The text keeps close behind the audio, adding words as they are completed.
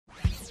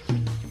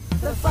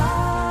The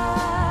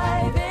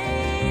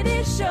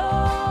 580 Show.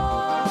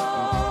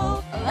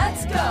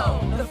 Let's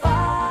go. The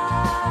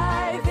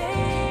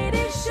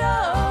 580 Show.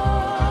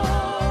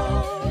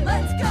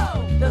 Let's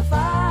go. The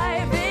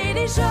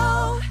 580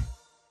 Show.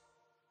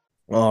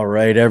 All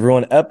right,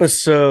 everyone.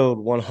 Episode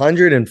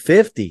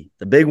 150,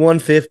 the big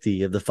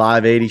 150 of the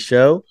 580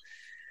 Show.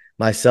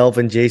 Myself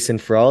and Jason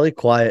Frawley.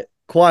 Quiet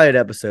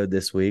episode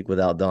this week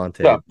without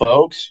Dante. What's up,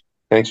 folks?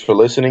 Thanks for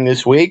listening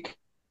this week.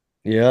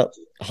 Yep,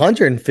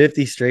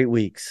 150 straight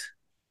weeks.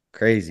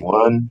 Crazy.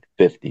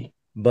 150.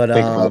 But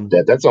Think about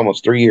that. That's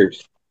almost 3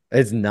 years.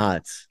 it's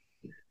nuts.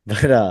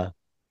 But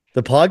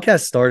the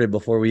podcast started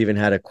before we even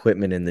had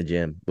equipment in the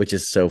gym, which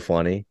is so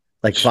funny.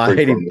 Like It's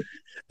pretty 580.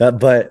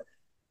 funny.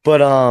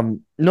 But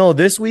no,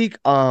 this week,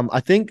 I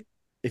think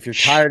if you're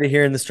tired of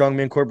hearing the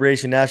Strongman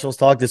Corporation Nationals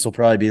talk, this will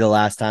probably be the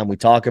last time we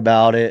talk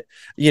about it.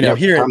 You know,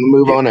 Yep, time to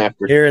move on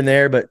after. here and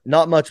there, but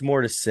not much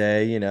more to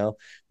say. You know,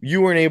 you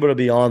weren't able to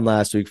be on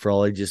last week for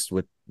all just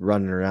with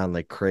running around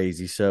like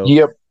crazy. So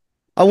Yep.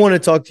 I want to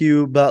talk to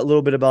you about a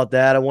little bit about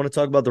that. I want to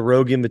talk about the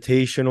Rogue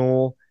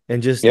Invitational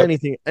and just Yep.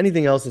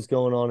 anything else that's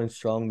going on in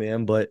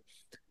Strongman. But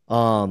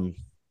I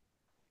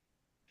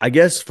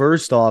guess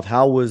first off,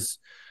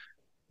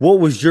 what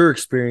was your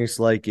experience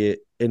like in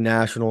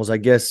nationals? I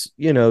guess,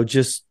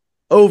 just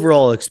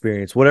overall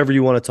experience, whatever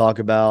you want to talk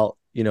about.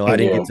 I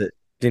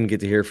didn't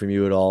get to hear from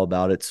you at all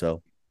about it.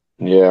 So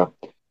Yeah.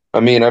 I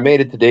mean, I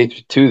made it to day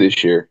 2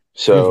 this year,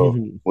 so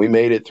we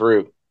made it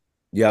through.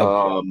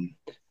 yeah.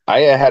 I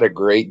had a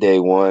great day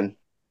 1.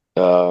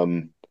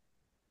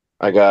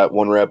 I got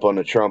 1 rep on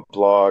the Trump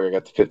log. I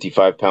got the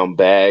 55-pound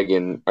bag,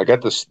 and I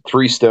got the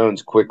 3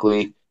 stones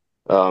quickly.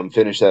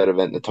 Finished that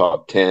event in the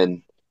top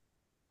 10.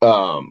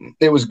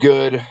 It was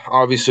good.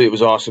 Obviously, it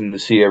was awesome to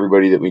see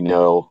everybody that we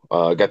know.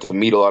 Got to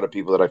meet a lot of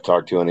people that I've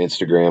talked to on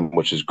Instagram,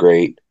 which is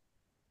great.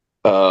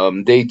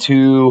 Day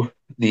 2,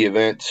 the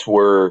events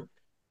were.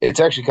 It's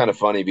actually kind of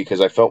funny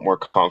because I felt more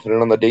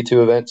confident on the day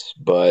 2 events,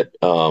 but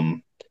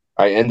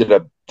I ended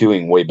up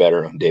doing way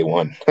better on day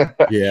 1.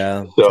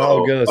 Yeah. That's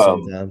how it So, goes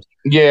sometimes.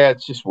 yeah,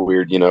 it's just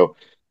weird,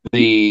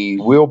 The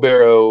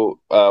wheelbarrow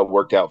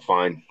worked out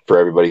fine for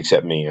everybody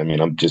except me. I mean,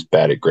 I'm just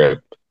bad at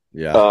grip.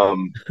 Yeah.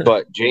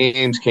 But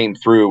James came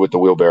through with the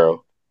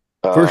wheelbarrow,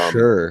 For um,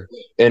 sure.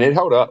 and it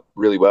held up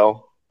really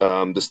well.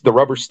 The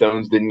rubber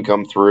stones didn't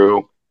come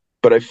through,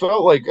 but I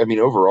felt like, I mean,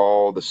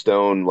 overall, the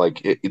stone,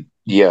 like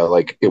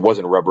like it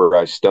wasn't a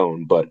rubberized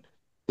stone, but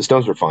the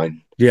stones were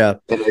fine. Yeah.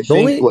 And I The think,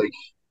 only like,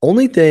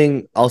 only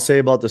thing I'll say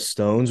about the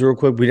Stones real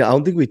quick, I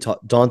don't think we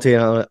talked Dante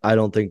and I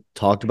don't think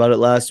talked about it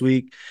last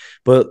week,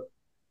 but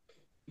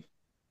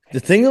the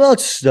thing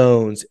about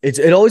Stones,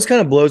 it always kind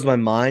of blows my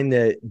mind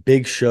that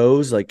big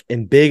shows, like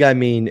in big, I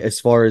mean, as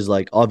far as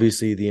like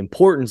obviously the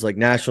importance, like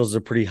Nationals is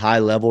a pretty high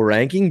level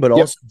ranking, but yep,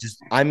 also just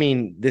I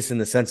mean this in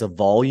the sense of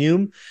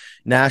volume.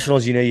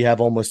 Nationals, you have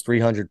almost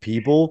 300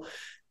 people,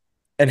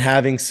 and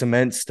having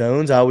cement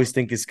Stones, I always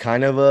think is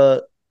kind of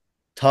a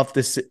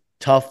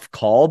tough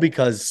call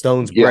because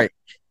Stones yeah, break,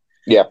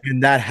 yeah,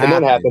 and that and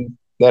that happened. happened.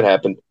 That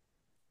happened.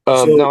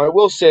 So Now I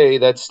will say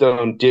that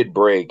stone did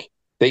break.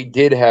 They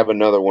did have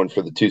another one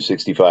for the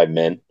 265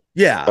 men.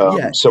 yeah,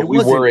 So it we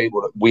were wasn't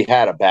able to, we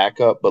had a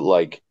backup, but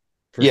like,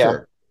 for yeah,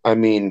 sure. I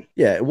mean,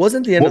 Yeah, it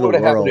wasn't the end of what the would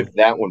have happened world. if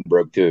that one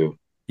broke too?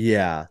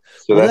 Yeah.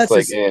 So Well, that's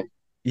that's like, just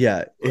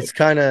yeah. but It's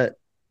kind of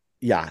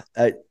yeah.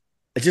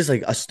 It's just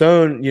like a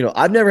stone.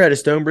 I've never had a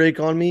stone break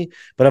on me,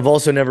 but I've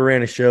also never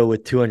ran a show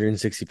with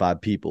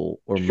 265 people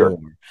or sure, more.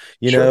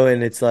 sure.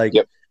 And it's like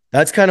Yep.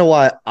 that's kind of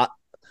why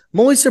I'm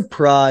always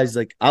surprised.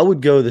 Like I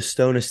would go the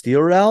stone of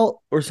steel route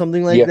or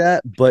something like Yeah,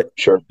 that, but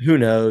sure. who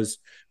knows?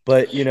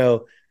 But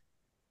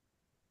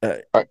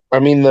I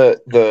mean,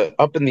 the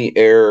up in the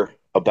air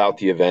about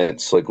the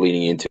events, like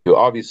leading into,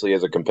 obviously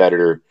as a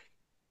competitor,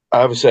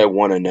 obviously I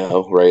want to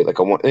know, right? Like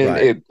I want, and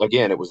right. it,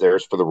 again, it was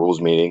theirs for the rules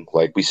meeting.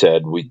 Like we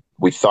said, we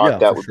thought Yeah,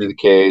 that for would be the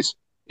sure. case.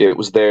 It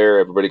was there.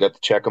 Everybody got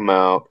to check them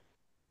out.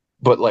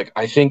 But like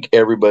I think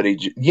everybody,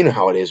 you know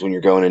how it is when you're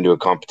going into a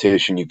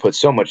competition. You put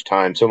so much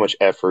time, so much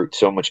effort,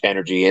 so much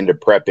energy into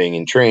prepping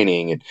and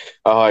training, and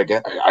I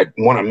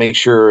want to make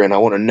sure, and I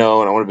want to know,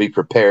 and I want to be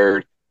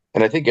prepared.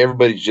 And I think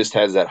everybody just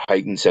has that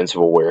heightened sense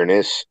of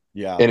awareness,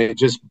 Yeah. and it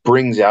just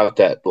brings out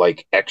that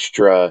like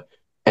extra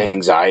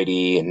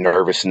anxiety and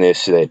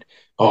nervousness that,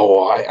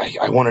 oh,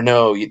 I want to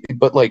know.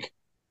 But like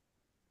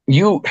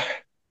you,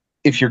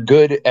 if you're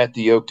good at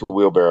the yoke to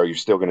wheelbarrow, you're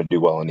still going to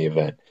do well in the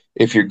event.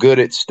 If you're good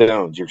at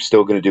stones, you're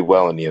still going to do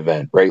well in the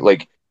event, right?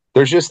 Like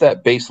there's just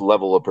that base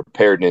level of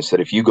preparedness that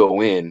if you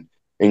go in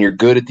and you're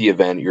good at the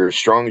event, you're as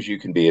strong as you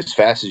can be, as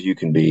fast as you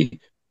can be,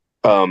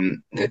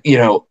 um,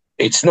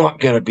 it's not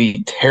going to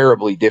be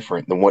terribly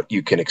different than what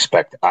you can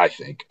expect, I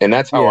think. And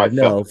that's how Yeah, I felt.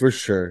 no, for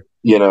sure.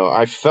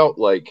 I felt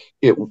like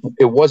it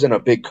wasn't a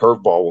big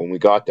curveball when we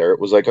got there. It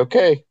was like,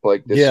 okay,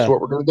 like this is Yeah.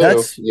 what we're going to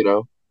That's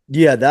do.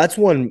 Yeah, that's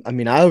one. I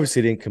mean, I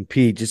obviously didn't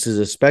compete just as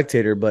a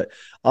spectator, but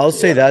I'll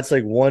say Yeah. that's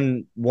like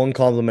one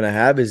compliment I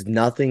have is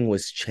nothing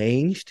was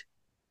changed,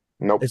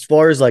 Nope. As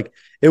far as like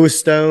it was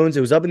stones,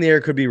 it was up in the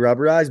air, could be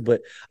rubberized,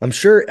 but I'm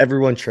sure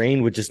everyone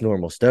trained with just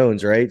normal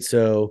stones, right?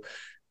 So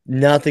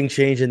nothing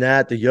changed in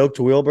that. The yoke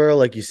to wheelbarrow,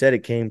 like you said,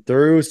 it came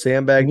through.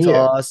 Sandbag Yeah.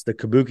 toss, the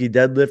kabuki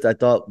deadlift. I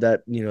thought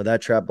that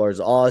that trap bar is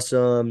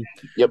awesome.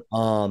 Yep.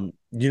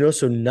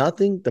 So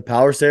nothing. The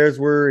power stairs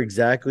were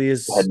exactly Had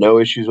as no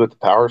issues with the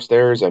power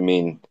stairs. I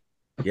mean,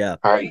 yeah.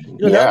 I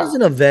That yeah was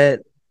an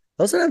event.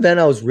 That was an event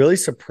I was really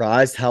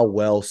surprised how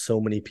well so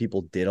many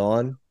people did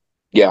on.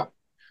 yeah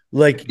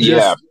Like yeah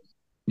just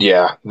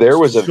yeah. There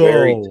was a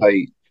very so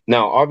tight.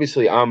 Now,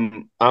 obviously,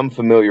 I'm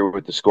familiar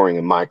with the scoring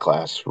in my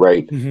class,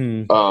 right?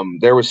 mhm.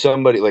 There was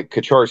somebody like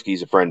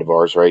Kacharski's a friend of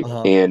ours, right?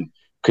 Uh-huh. And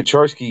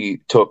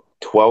Kacharski took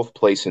 12th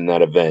place in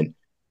that event.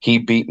 He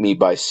beat me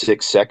by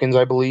 6 seconds,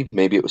 I believe.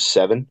 Maybe it was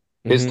 7.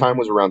 His Mhm. time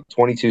was around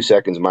 22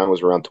 seconds. Mine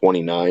was around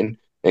 29.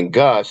 And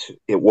Gus,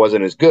 it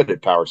wasn't as good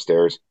at power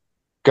stairs.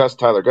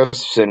 Tyler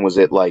Gustafson was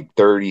at like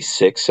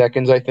 36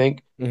 seconds, I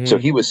think. So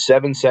Mhm. he was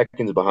 7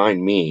 seconds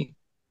behind me.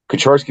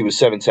 Kacharski was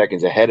 7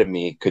 seconds ahead of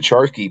me.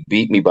 Kacharski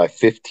beat me by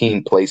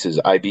 15 places.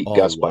 I beat Oh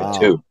Gus by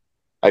two. wow.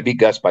 I beat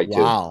Gus by two.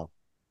 Wow.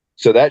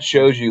 So that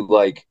shows you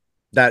like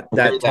That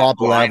where that top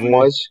line level.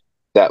 was,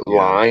 that Yeah.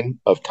 line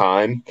of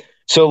time.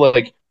 So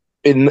like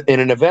in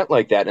an event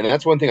like that, and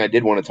that's one thing I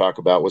did want to talk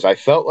about was I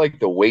felt like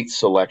the weight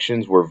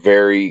selections were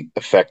very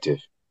effective.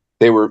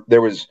 There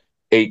was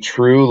a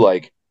true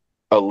like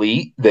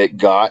elite that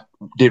got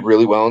did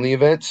really well in the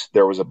events.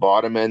 There was a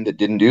bottom end that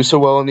didn't do so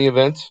well in the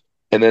events.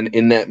 And then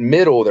in that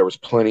middle there was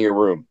plenty of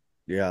room.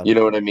 Yeah. You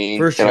know what I For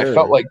mean? And sure.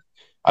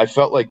 I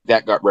felt like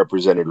that got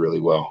represented really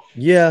well.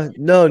 Yeah.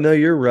 No,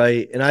 you're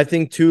right. And I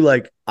think too,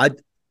 like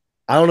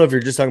I don't know if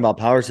you're just talking about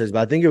power saves, but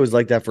I think it was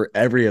like that for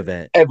Every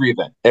event, because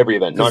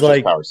not just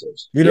like power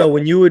saves. Yep,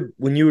 when you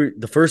were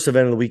the first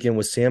event of the weekend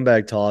was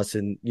sandbag toss,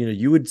 and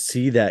you would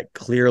see that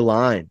clear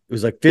line. It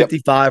was like yep,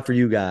 55 for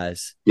you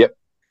guys, yep,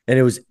 and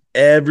it was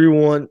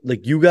everyone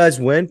like you guys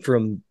went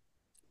from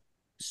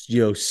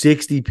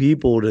 60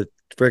 people to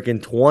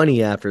freaking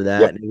 20 after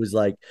that, yep, and it was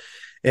like,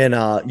 and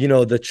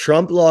the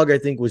Trump log I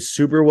think was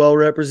super well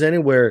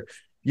represented where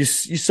you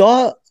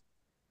saw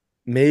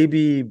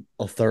maybe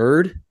a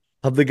third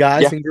of the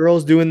guys yeah, and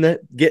girls doing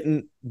that,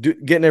 getting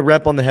a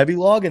rep on the heavy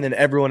log, and then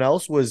everyone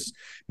else was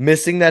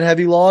missing that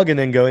heavy log and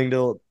then going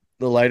to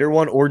the lighter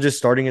one or just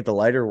starting at the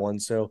lighter one.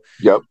 So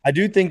yep. I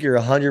do think you're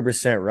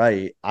 100%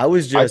 right. I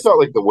was I just felt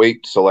like the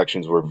weight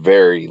selections were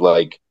very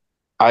like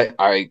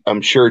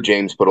I'm sure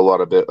James put a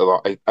lot of bit.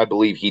 I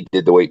believe he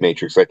did the weight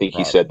matrix. I think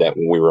he prob- said that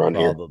when we were on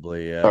here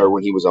probably, or yeah,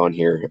 when he was on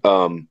here.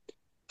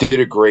 Did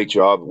a great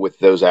job with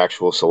those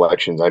actual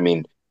selections. I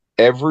mean,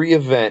 every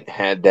event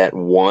had that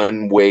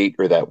one weight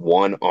or that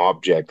one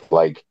object.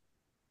 Like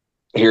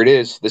here it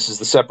is. This is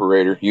the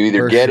separator. You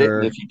either for get it, and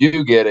sure. if you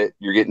do get it,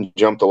 you're getting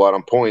jumped a lot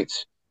on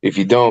points. If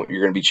you don't,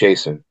 you're going to be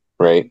chasing,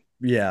 right?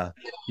 Yeah,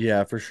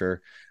 yeah, for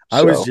sure.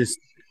 I was So just,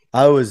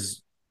 I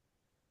was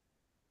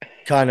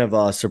kind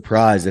of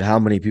surprised at how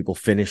many people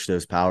finished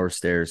those power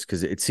stairs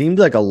because it seemed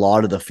like a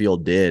lot of the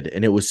field did,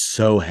 and it was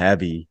so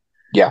heavy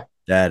yeah,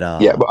 that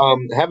yeah. But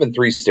having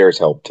 3 stairs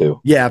helped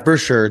too. yeah, for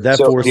sure. That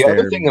So four the other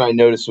stair, thing that I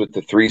noticed with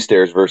the 3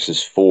 stairs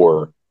versus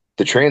 4,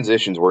 the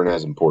transitions weren't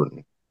as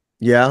important,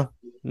 yeah,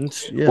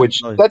 yeah.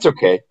 which that's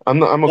okay.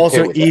 I'm okay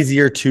Also with that.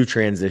 easier to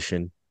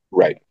transition.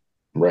 Right,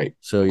 right.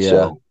 So yeah,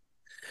 So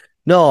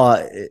no,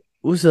 it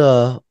was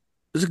a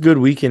good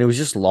weekend. It was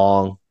just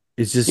long.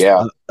 It's just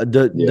yeah, yeah,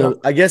 the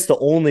I guess the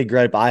only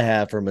gripe I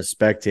have from a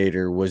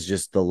spectator was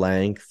just the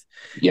length.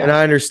 And yeah, I yeah,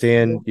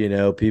 understand,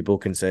 people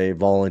can say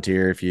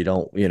volunteer if you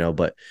don't,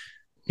 but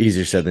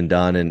easier said than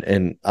done.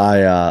 And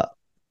I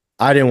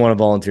didn't want to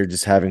volunteer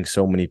just having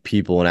so many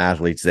people and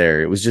athletes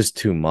there. It was just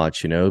too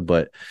much,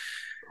 but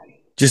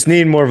just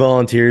need more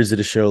volunteers at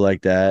a show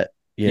like that,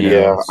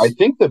 yeah. I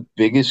think the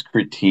biggest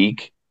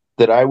critique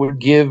that I would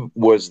give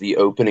was the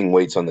opening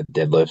weights on the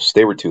deadlifts.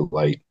 They were too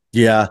light.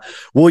 Yeah.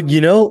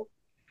 Well,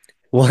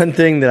 one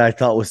thing that I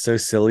thought was so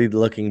silly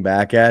looking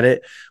back at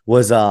it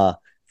was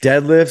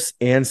deadlifts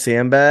and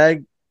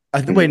sandbag.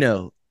 Wait, Mhm.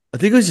 no. I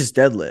think it was just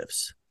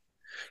deadlifts.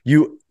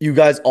 You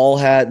guys all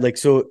had like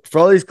so for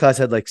all these class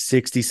had like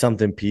 60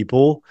 something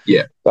people.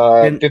 Yeah,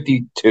 And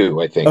 52,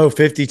 I oh, think.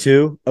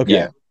 52. Okay.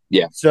 Yeah,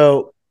 yeah,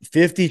 So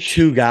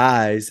 52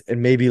 guys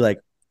and maybe like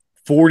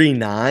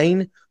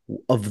 49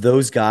 of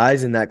those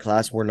guys in that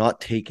class were not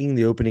taking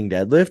the opening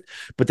deadlift,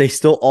 but they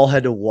still all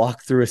had to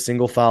walk through a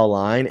single file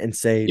line and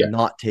say, yeah.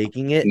 not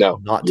taking it, No,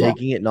 not yeah,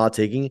 taking it, not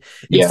taking it,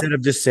 yeah, instead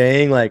of just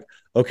saying, like,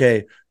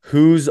 okay,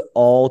 who's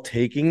all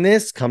taking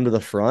this? Come to the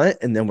front,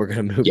 and then we're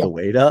going to move yeah, the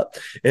weight up.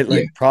 It yeah,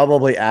 like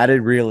probably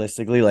added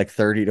realistically like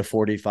 30 to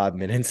 45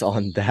 minutes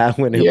on that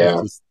when it was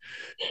yeah. just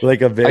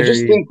like a I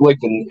just very think like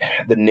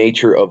the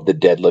nature of the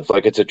deadlift,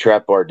 like it's a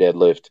trap bar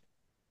deadlift.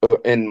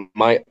 In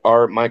my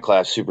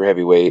class, super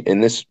heavyweight,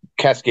 and this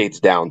cascades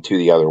down to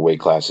the other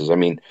weight classes. I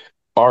mean,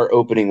 our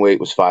opening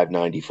weight was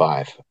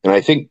 595, and I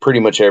think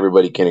pretty much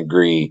everybody can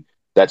agree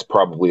that's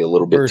probably a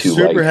little bit for too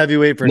super light.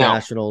 heavyweight for Now,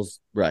 nationals,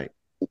 right?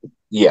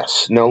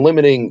 yes, now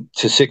limiting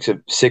to six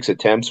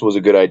attempts was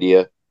a good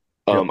idea.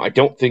 Yep. I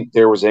don't think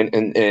there was any,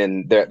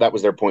 and that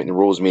was their point in the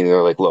rules, meaning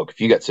they're like, look,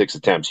 if you got 6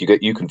 attempts,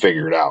 you can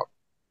figure it out,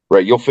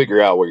 right? You'll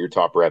figure out where your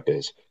top rep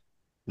is.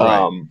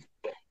 Right.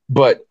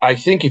 But I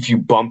think if you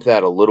bump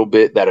that a little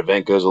bit, that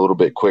event goes a little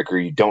bit quicker.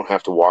 You don't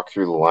have to walk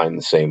through the line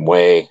the same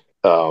way.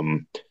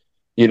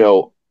 You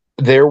know,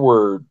 there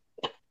were,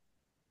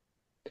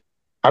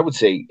 I would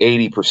say,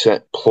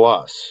 80%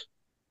 plus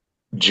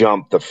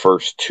jump the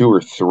first two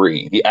or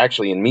three. The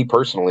actually, and me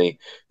personally,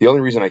 the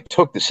only reason I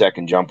took the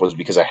second jump was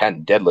because I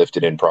hadn't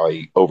deadlifted in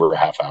probably over a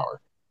half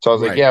hour. So I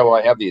was like, Right. yeah, well,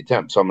 I have the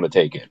attempt, so I'm going to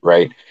take it,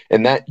 right?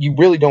 And that you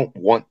really don't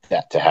want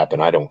that to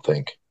happen, I don't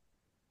think.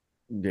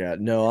 Yeah.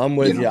 No, I'm You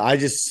with you. know,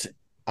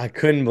 I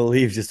couldn't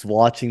believe just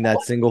watching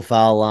that single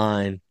foul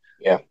line.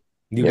 yeah,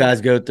 You yeah,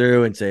 guys go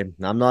through and say,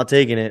 I'm not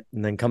taking it,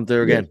 and then come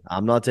through yeah, again.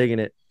 I'm not taking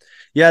it.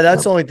 Yeah,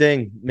 that's yeah, the only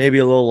thing. Maybe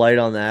a little light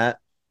on that.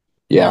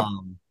 yeah.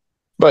 Um,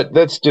 But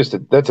that's a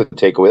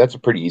takeaway. That's a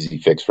pretty easy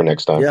fix for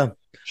next time. yeah.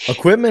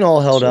 Equipment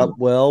all held up So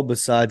well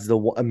besides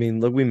I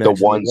mean, look, we the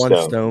mentioned the one one stone,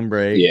 stone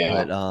break, yeah,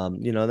 but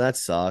that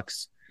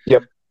sucks.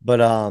 yep, But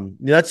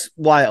that's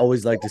why I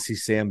always like to see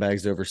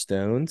sandbags over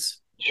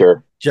stones,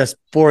 sure, just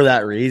for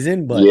that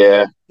reason.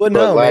 yeah. But But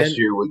no, last man.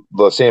 year with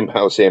the same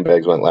how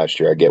sandbags went last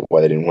year, I get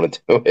why they didn't want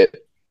to do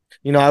it.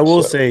 I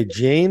will So say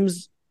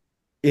James,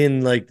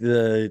 in like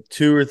the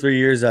 2 or 3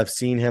 years I've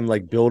seen him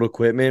like build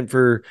equipment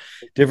for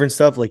different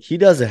stuff, like he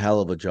does a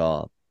hell of a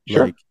job.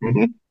 sure, Like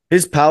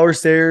his power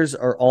stairs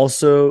are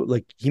also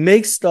like he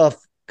makes stuff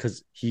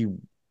because he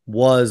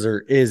was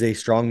or is a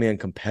strongman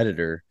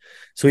competitor.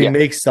 So he yeah,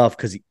 makes stuff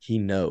because he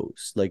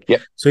knows. Like,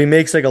 yep, so he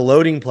makes like a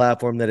loading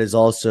platform that is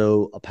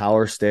also a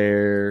power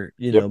stair,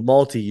 yep.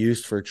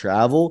 multi-use for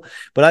travel.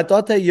 But I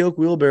thought that yoke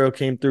wheelbarrow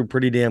came through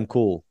pretty damn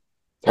cool.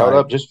 Held Like,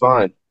 up just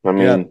fine. I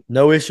yeah, mean,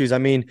 no issues. I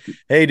mean,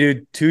 hey,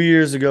 dude, 2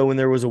 years ago when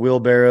there was a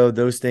wheelbarrow,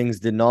 those things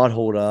did not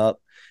hold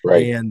up.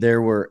 right, And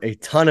there were a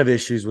ton of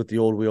issues with the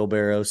old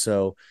wheelbarrow.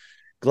 So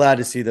glad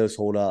to see those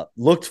hold up.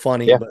 Looked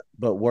funny, yeah,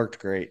 but worked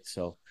great.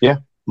 So yeah,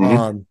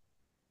 um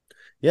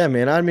yeah,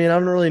 man. I mean, I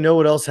don't really know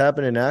what else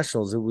happened in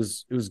nationals. It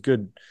was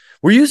good.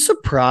 Were you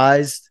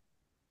surprised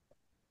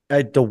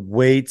at the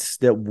weights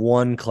that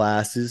won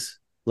classes?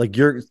 Like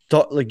your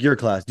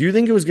class. Do you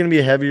think it was gonna be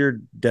a heavier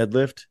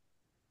deadlift?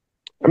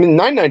 I mean,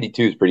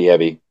 992 is pretty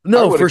heavy.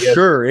 I No, would for have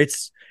guessed. sure.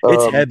 It's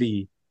Um,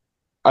 heavy.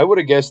 I would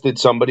have guessed that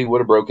somebody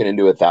would have broken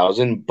into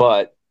 1,000,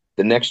 but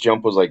the next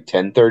jump was like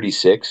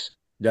 1036.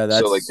 Yeah,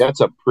 So like that's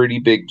that's a pretty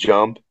big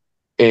jump.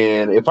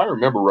 And if I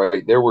remember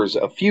right, there was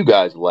a few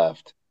guys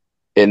left,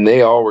 and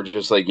they all were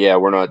just like, "Yeah,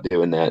 we're not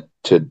doing that.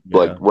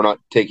 yeah, We're not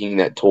taking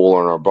that toll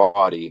on our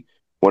body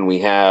when we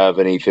have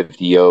an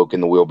 850 yoke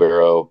and the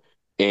wheelbarrow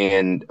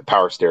and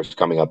power stairs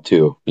coming up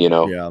too."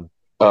 yeah.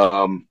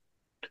 Um,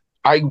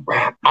 I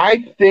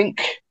I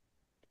think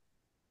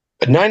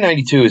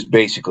 992 is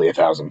basically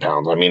 1,000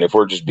 pounds. I mean, if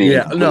we're just being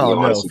Yeah, completely no, no,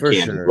 honest and for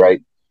candid, sure.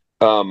 right?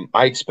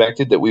 I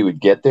expected that we would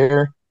get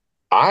there.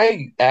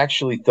 I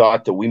actually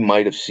thought that we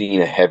might have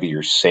seen a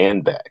heavier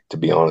sandbag, to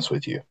be honest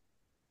with you.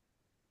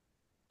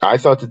 I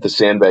thought that the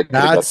sandbag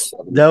could have got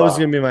That was 75.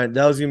 gonna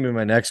be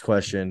my next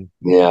question.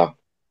 Yeah,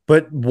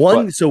 But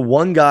but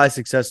one guy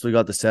successfully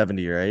got the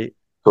 70, right?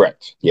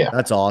 correct. Yeah,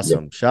 That's yeah.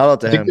 awesome. Shout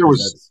out to him because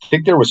that's I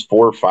think there was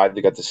 4 or 5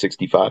 that got to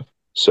 65.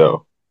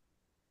 So,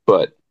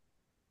 but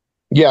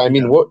yeah, I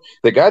mean, yeah. what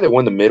the guy that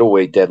won the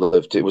middleweight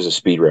deadlift, it was a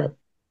speed rep.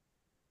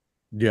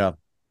 Yeah.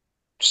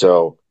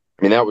 So,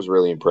 I mean, that was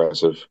really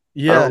impressive.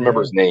 I don't Yeah,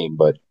 remember no. his name,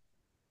 but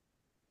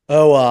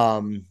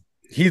Oh,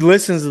 he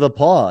listens to the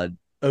pod.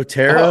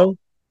 oh, Otero.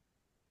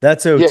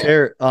 That's yeah,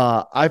 Otero.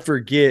 I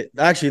forget.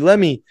 Actually, let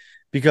me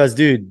because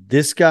dude,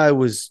 this guy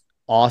was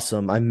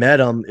awesome. I met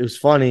him. It was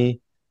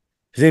funny.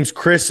 His name's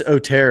Chris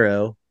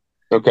Otero.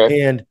 okay,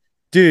 And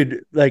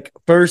dude, like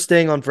first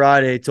thing on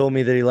Friday, told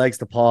me that he likes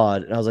the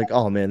pod, and I was like,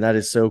 "Oh man, that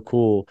is so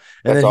cool."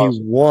 And that's then he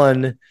awesome.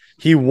 won.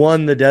 He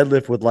won the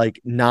deadlift with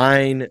like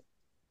nine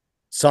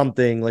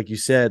something, like you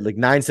said, like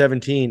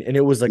 917, and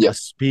it was like Yeah, a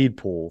speed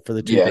pull for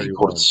the yeah, he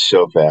pulled it 231.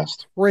 so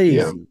fast.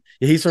 Yeah, Crazy.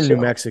 Yeah, he's from New so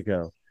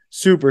Mexico.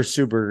 Super,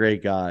 super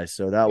great guy.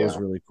 So that was yeah,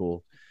 really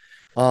cool.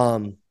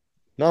 Um,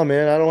 no,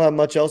 man, I don't have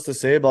much else to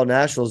say about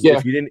nationals. yeah,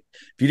 If you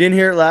didn't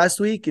hear it last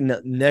week,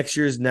 next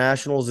year's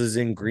nationals is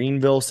in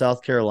Greenville,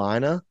 South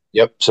Carolina.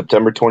 yep.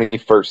 September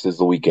 21st is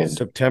the weekend.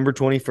 September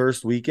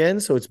 21st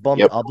weekend. So it's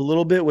bumped Yep. up a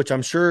little bit, which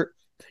I'm sure,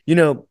 you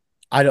know,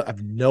 I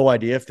have no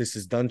idea if this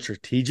is done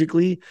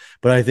strategically,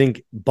 but I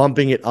think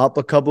bumping it up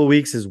a couple of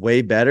weeks is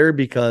way better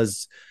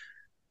because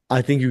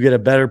I think you get a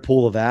better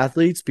pool of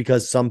athletes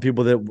because some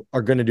people that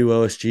are going to do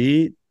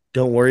OSG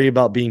don't worry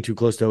about being too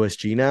close to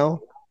OSG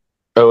now.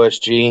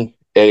 OSG,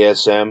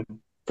 ASM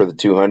for the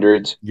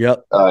 200s,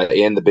 Yep,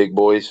 and the big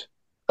boys.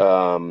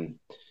 Um,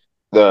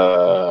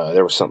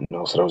 there was something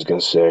else that I was going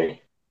to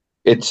say.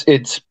 It's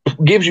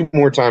gives you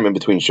more time in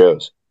between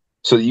shows,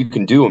 so that you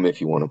can do them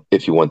if you want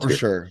if you want for to. I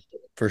sure.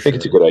 For think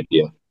it's a sure. good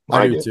idea.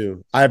 I I do do.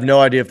 too. I have no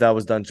idea if that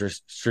was done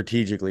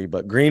strategically,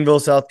 but Greenville,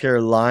 South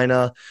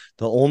Carolina,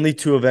 the only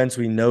two events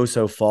we know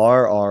so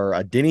far are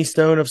a Denny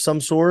Stone of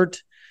some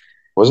sort.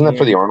 Wasn't that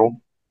for And the Arnold?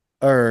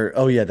 Or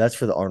oh yeah, that's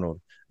for the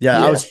Arnold.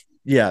 Yeah,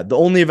 Yeah. the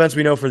only events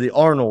we know for the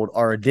Arnold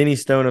are a Denny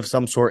Stone of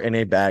some sort and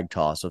a bag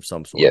toss of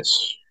some sort.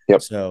 Yes.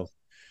 Yep. So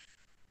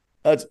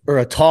that's or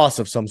a toss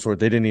of some sort.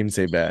 They didn't even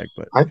say bag,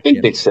 but I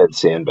think they said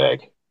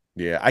sandbag.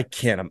 yeah, I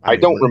can't. I I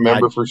mean, don't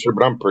remember for sure,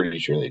 but I'm pretty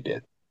sure they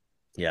did.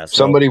 yeah. If So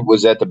somebody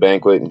was at the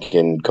banquet and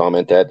can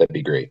comment that, that'd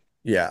be great.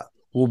 yeah,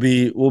 we'll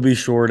be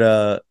sure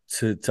to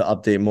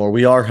update more.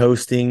 We are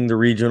hosting the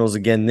regionals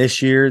again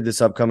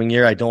this upcoming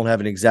year. I don't have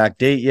an exact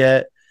date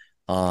yet.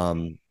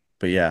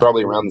 But yeah,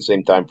 Probably around the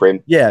same time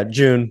frame. yeah,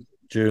 June.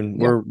 June.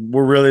 Yeah.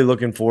 We're really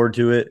looking forward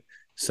to it.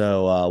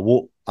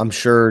 So I'm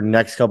sure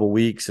next couple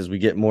weeks as we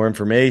get more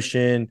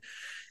information,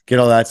 get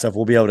all that stuff,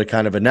 we'll be able to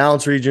kind of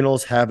announce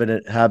regionals, have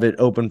it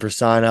open for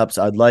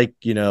signups. I'd like,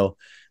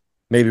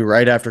 maybe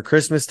right after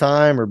Christmas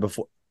time or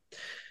before.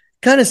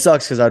 Kind of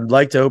sucks because I'd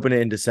like to open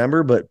it in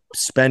December, but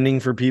spending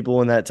for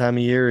people in that time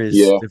of year is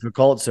Yeah.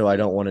 difficult, so I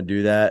don't want to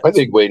do that. I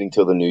think waiting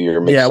till the new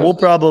year makes sense. We'll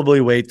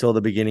probably wait till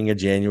the beginning of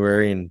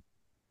January, and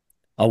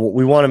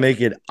we want to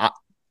make it.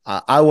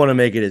 I want to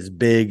make it as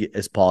big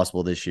as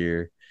possible this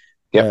year.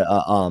 Yep.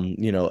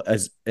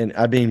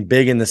 I being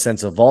big in the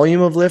sense of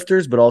volume of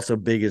lifters, but also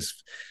big as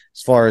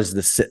far as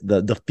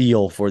the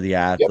feel for the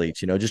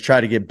athletes. Yep. Just try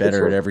to get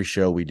better at every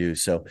show we do.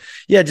 So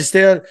yeah, just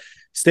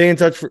stay in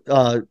touch for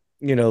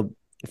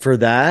for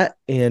that.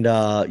 And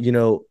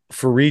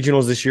for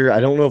regionals this year, I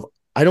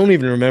don't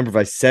even remember if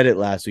I said it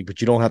last week,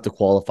 but you don't have to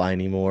qualify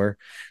anymore.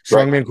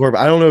 Strongman Corp.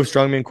 I don't know if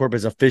Strongman Corp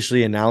has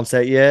officially announced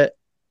that yet.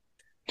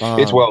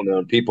 It's well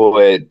known. People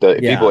at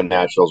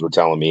nationals were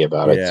telling me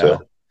about it. So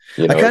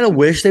I kind of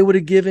wish they would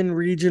have given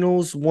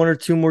regionals 1 or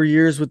 2 more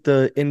years with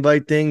the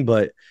invite thing,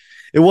 but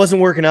it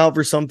wasn't working out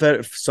for some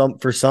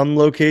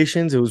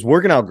locations. It was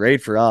working out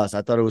great for us.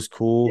 I thought it was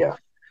cool. Yeah.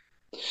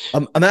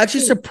 I'm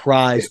actually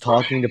surprised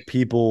talking to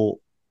people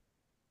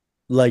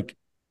like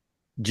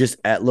just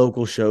at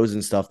local shows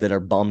and stuff that are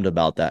bummed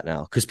about that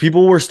now. Because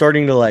people were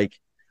starting to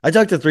I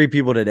talked to 3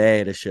 people today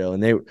at a show,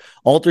 and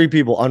all 3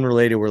 people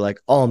unrelated were like,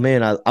 oh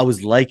man, I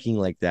was liking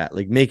like that,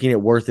 like making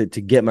it worth it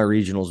to get my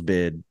regionals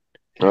bid.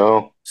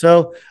 Oh.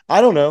 So I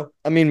don't know.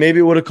 I mean, maybe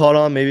it would have caught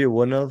on, maybe it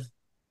wouldn't have.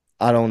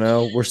 I don't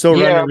know. We're still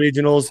running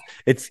regionals.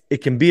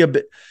 It can be a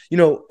bit,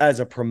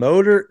 as a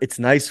promoter, it's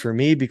nice for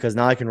me because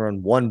now I can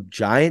run one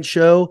giant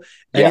show.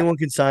 Yeah. Anyone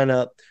can sign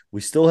up.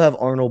 We still have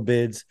Arnold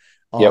bids,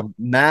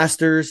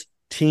 masters,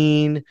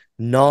 teen,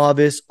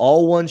 novice,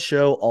 all one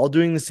show, all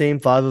doing the same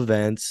 5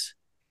 events.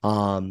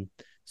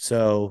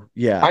 So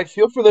yeah, I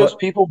feel for those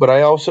people, but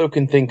I also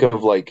can think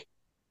of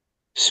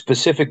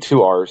specific to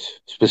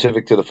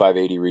the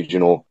 580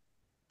 regional,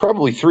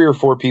 probably 3 or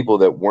 4 people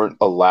that weren't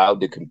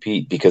allowed to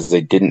compete because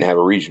they didn't have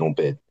a regional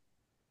bid.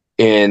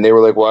 And they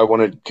were like, well, I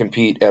want to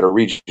compete at a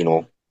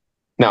regional.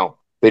 Now,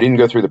 they didn't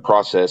go through the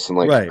process, and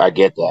I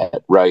get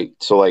that, right?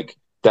 So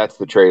that's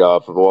the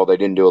trade-off of, well, they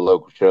didn't do a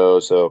local show,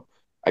 so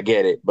I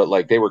get it.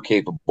 But they were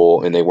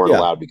capable and they weren't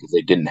allowed because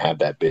they didn't have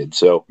that bid.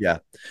 So yeah,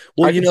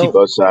 well, I can see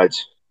both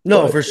sides.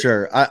 No, for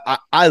sure. I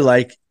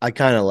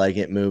kind of like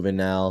it moving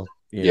now.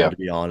 To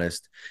be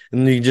honest,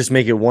 and you just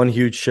make it one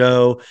huge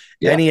show.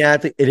 Yeah. Any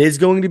athlete, it is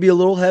going to be a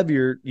little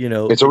heavier.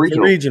 It's a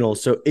regional,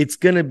 so it's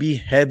going to be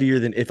heavier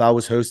than if I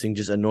was hosting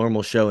just a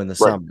normal show in the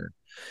summer.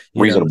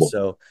 Reasonable.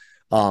 So,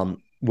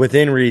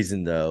 within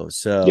reason though.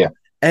 So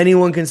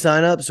anyone can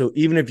sign up. So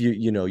even if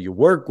you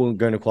work going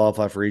to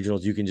qualify for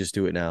regionals, you can just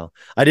do it now.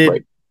 I did.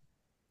 Right.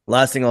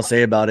 Last thing I'll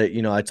say about it,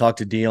 I talked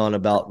to Dion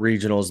about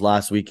regionals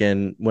last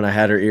weekend when I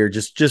had her ear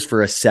just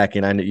for a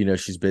second. I know,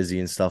 she's busy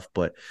and stuff,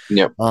 but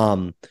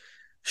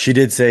she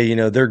did say,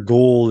 their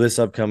goal this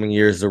upcoming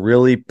year is to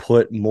really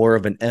put more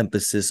of an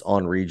emphasis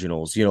on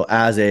regionals.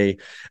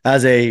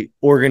 As a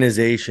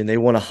organization, they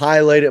want to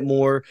highlight it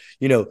more.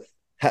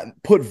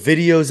 Put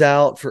videos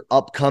out for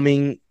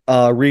upcoming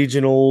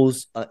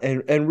regionals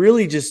and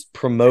really just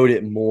promote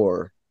it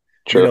more.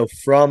 Sure.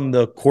 From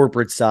the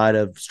corporate side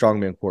of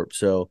Strongman Corp.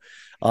 So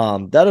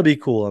that'll be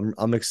cool.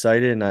 I'm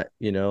excited, and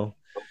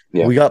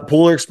we got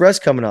Polar Express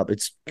coming up.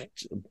 It's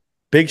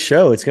big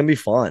show. It's gonna be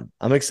fun.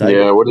 I'm excited.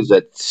 Yeah, what is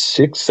that?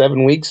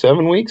 7 weeks?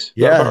 7 weeks?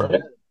 Yeah,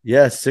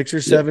 yeah, 6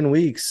 or 7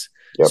 weeks.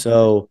 Yep.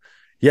 So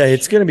yeah,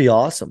 it's gonna be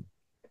awesome.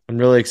 I'm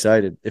really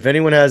excited. If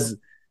anyone has,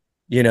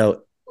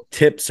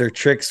 tips or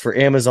tricks for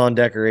Amazon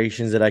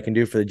decorations that I can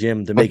do for the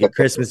gym to make it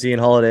Christmassy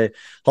and holiday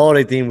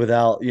theme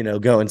without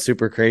going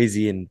super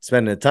crazy and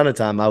spending a ton of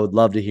time, I would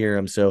love to hear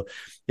them. So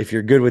if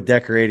you're good with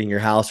decorating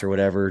your house or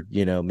whatever,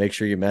 make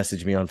sure you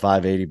message me on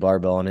 580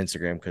 Barbell on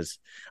Instagram, because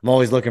I'm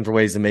always looking for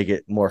ways to make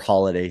it more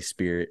holiday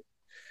spirit.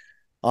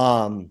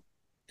 But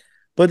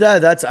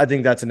I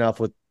think that's enough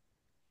with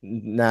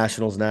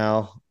nationals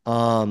now.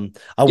 I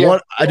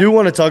do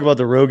want to talk about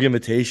the Rogue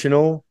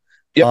Invitational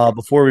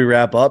before we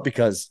wrap up,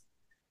 because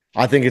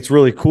I think it's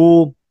really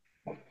cool.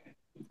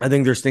 I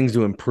think there's things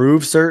to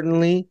improve,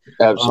 certainly.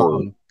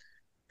 Absolutely.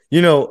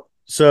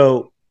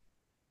 So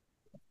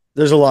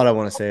there's a lot I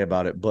want to say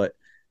about it, but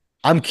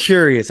I'm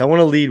curious. I want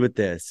to lead with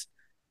this.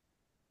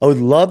 I would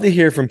love to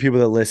hear from people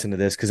that listen to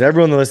this, because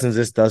everyone that listens to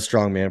this does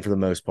strongman for the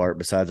most part,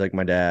 besides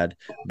my dad.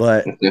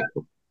 But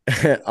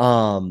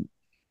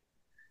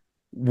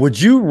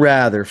Would you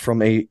rather,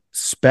 from a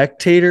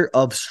spectator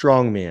of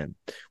strongman,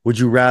 would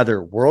you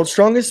rather World's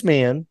Strongest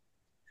Man,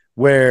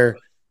 where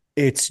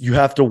it's you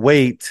have to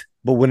wait,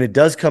 but when it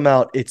does come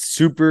out, it's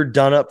super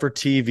done up for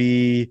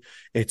TV,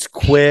 it's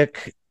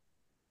quick,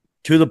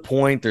 to the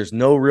point, there's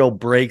no real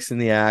breaks in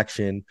the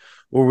action,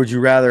 or would you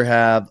rather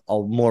have a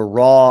more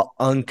raw,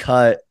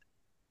 uncut,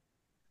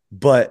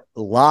 but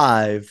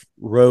live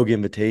Rogue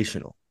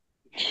Invitational?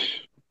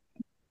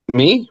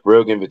 Me,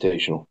 Rogue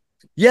Invitational.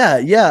 Yeah,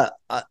 yeah.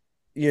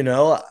 You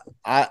know,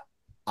 I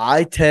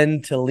I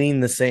tend to lean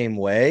the same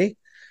way,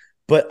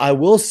 but I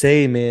will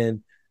say,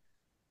 man,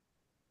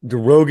 the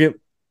Rogue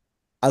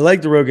I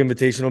like the Rogue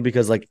Invitational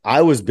because like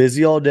I was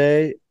busy all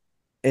day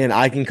and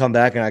I can come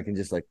back and I can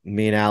just like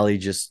me and Allie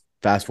just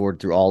fast forward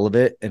through all of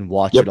it and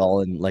watch Yep. it all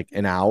in like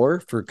an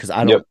hour for because I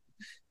Yep. don't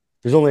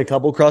there's only a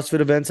couple CrossFit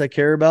events I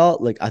care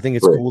about. Like I think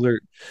it's Right. cooler.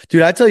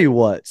 Dude, I tell you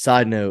what,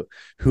 side note,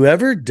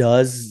 whoever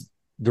does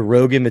the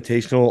Rogue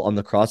Invitational on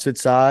the CrossFit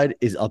side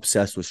is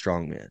obsessed with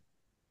strongman.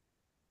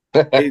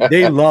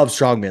 They love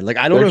strongman. Like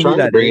I don't They're know who trying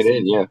to that bring it is.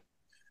 in. Yeah.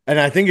 And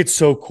I think it's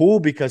so cool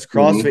because Hmm.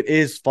 CrossFit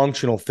is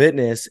functional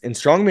fitness and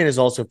strongman is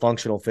also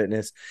functional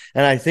fitness.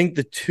 And I think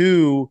the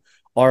two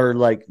are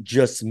like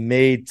just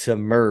made to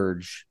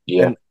merge.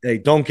 Yeah. And hey,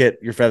 don't get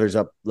your feathers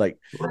up. Like,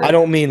 I Right.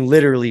 don't mean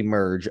literally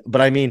merge, but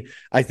I mean,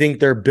 I think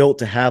they're built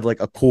to have like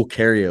a cool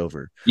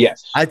carryover.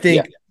 Yes. I Yeah.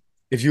 think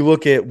if you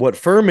look at what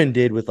Furman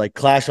did with like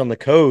Clash on the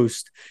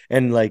Coast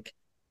and like,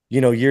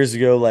 years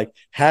ago, like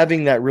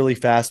having that really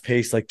fast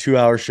paced, like 2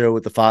 hour show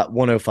with the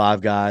 105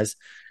 guys,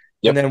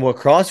 and Yep. then what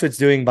CrossFit's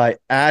doing by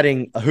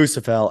adding a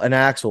Husafel, an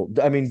axle.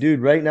 I mean, dude,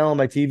 right now on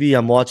my TV,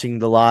 I'm watching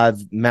the live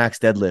max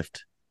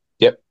deadlift.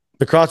 Yep.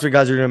 The CrossFit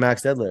guys are doing a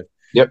max deadlift.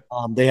 Yep.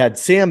 They had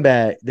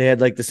sandbag. They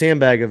had like the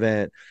sandbag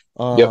event.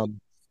 Yep.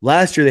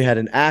 Last year they had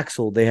an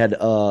axle. They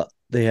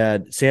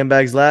had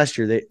sandbags last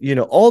year. They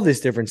all this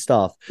different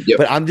stuff. Yep.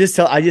 But I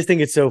just think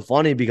it's so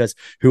funny because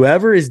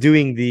whoever is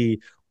doing the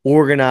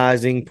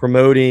organizing,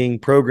 promoting,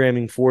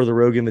 programming for the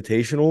Rogue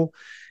Invitational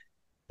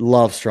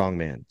love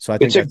strongman. So I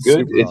think that's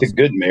super It's a awesome.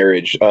 good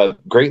marriage.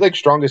 Great Lake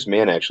Strongest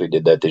Man actually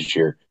did that this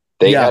year.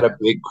 They Yeah. had a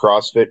big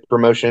CrossFit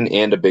promotion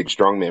and a big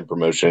strongman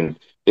promotion.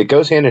 It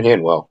goes hand in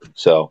hand well.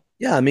 So,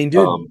 Yeah. I mean,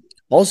 dude, um,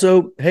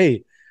 also,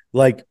 hey,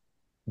 like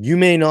you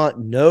may not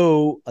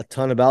know a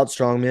ton about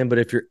strongman, but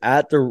if you're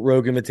at the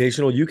Rogue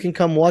Invitational, you can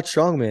come watch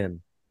strongman.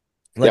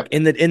 Like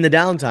yep. in the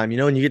downtime,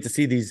 and you get to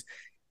see these.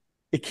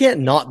 It can't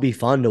not be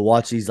fun to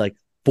watch these like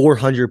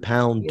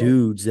 400-pound Yeah.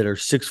 dudes that are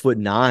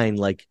 6'9",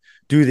 like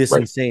do this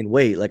Right. insane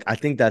weight. Like I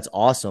think that's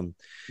awesome.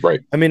 Right.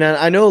 I mean,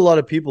 I know a lot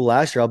of people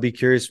last year. I'll be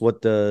curious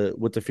what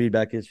the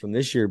feedback is from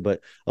this year,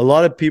 but a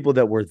lot of people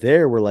that were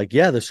there were like,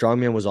 "Yeah, the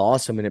strongman was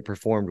awesome and it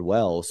performed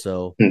well."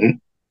 So Hmm.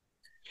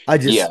 I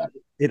just Yeah.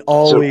 it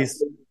So,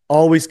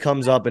 always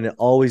comes up and it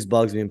always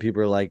bugs me, and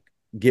people are like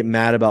get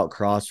mad about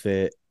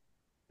CrossFit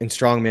and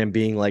strongman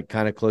being like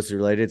kind of closely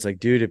related. It's like,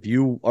 dude, if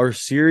you are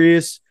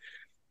serious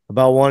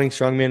about wanting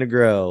strongman to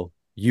grow,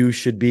 you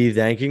should be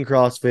thanking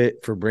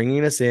CrossFit for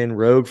bringing us in,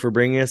 Rogue for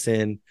bringing us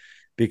in,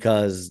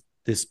 because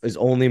this is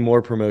only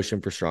more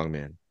promotion for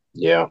strongman.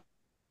 yeah.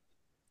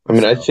 I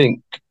mean, I So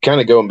think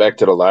kind of going back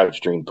to the live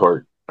stream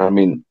part, I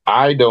mean,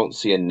 I don't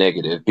see a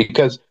negative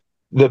because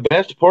the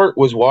best part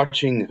was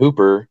watching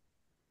Hooper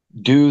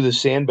do the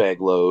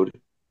sandbag load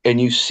and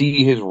you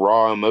see his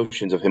raw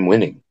emotions of him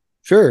winning.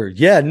 sure,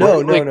 yeah, no,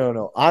 Right? no, Like, no,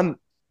 no.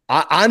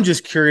 I'm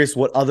just curious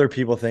what other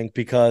people think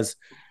because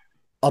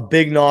a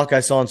big knock I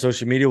saw on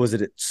social media was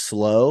that it's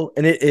slow,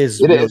 and it is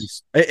it really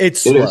is.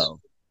 it's It is. slow.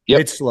 Yep.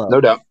 It's slow.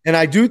 No doubt. And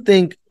I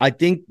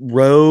think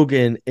Rogue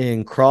and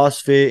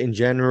CrossFit in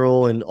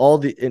general and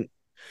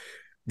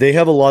they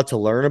have a lot to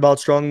learn about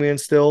strongman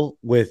still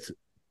with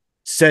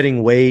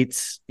setting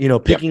weights,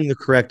 Yep. picking the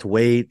correct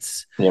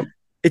weights. Yep.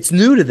 It's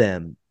new to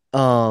them.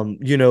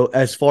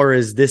 As far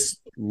as this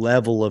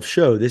level of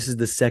show, this is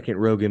the second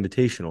Rogue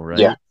Invitational, Yeah. right?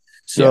 Yeah.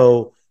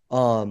 So,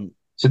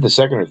 Is it the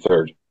second or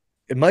third?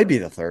 it might be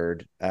the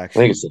third, I think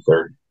actually. it's the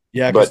third.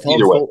 Yeah, because But Tom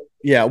either way. Folk,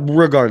 yeah,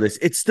 regardless,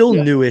 it's still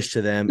Yeah. newish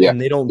to them, Yeah.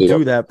 and they don't Yep.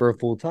 do that for a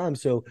full time.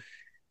 So,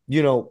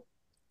 you know,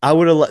 I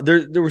would have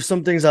there were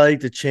some things I like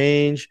to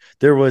change.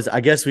 There was,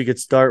 I guess we could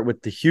start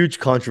with the huge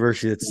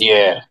controversy that's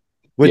Yeah.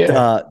 with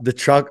Yeah. the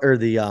truck or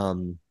the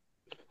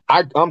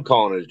I'm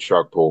calling it a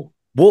truck pull.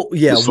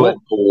 yeah, The sled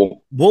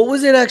pull. what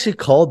was it actually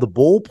called? The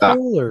bull The,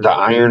 pull the or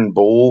iron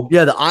bull.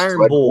 yeah, the iron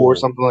Sled pull or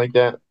bull. something like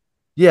that.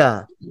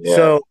 Yeah. Yeah.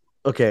 So,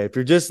 okay, if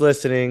you're just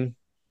listening,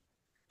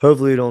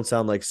 hopefully you don't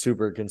sound like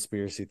super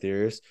conspiracy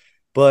theorists,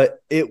 but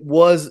it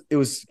was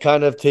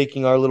kind of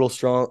taking our little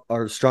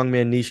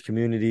strongman niche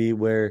community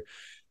where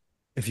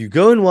if you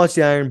go and watch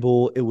the Iron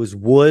Bull, it was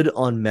wood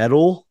on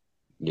metal,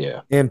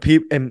 Yeah. and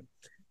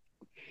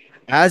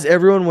as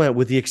everyone went,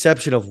 with the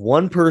exception of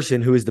one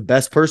person who is the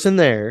best person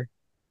there,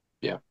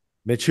 Yeah.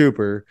 Mitch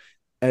Hooper.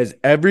 As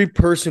every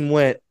person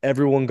went,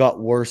 everyone got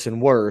worse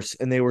and worse,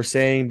 and they were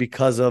saying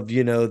because of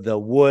the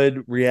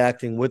wood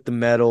reacting with the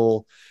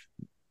metal,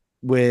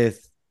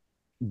 with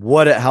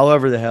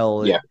however the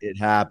hell Yeah. it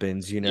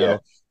happens, Yeah.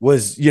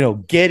 was,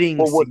 getting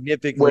Well,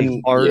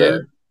 significantly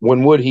harder.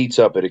 when wood heats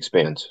up, it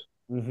expands.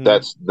 Mhm.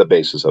 That's the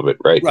basis of it,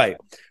 right? Right.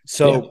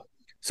 So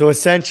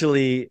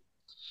essentially,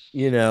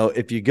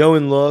 if you go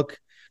and look,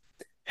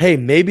 hey,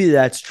 maybe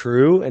that's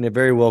true, and it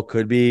very well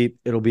could be.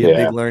 It'll be a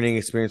big learning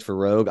experience for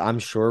Rogue. I'm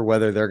sure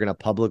whether they're going to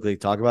publicly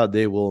talk about it,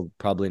 they will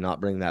probably not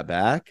bring that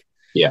back.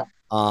 Yeah.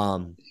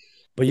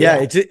 But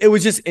yeah, it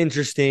was just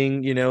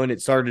interesting, and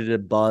it started to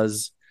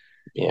buzz.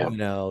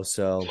 Yeah.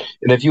 So.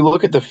 And if you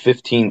look at the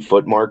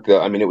 15-foot mark,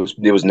 I mean, it was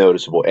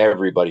noticeable.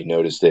 Everybody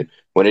noticed it.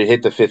 When it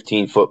hit the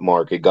 15-foot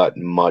mark, it got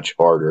much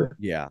harder.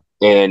 Yeah.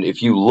 And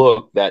if you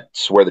look,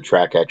 that's where the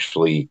track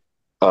actually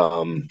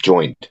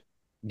joined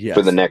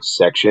for the next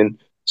section.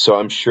 So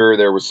I'm sure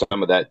there was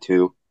some of that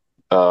too.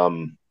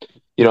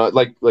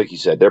 Like you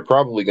said, they're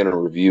probably going to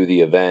review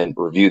the event,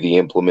 review the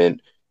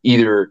implement,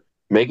 either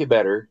make it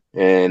better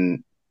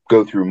and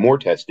go through more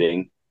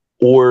testing,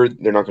 or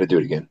they're not going to do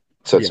it again.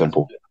 It's that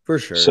simple. For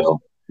sure.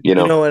 So,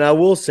 and I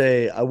will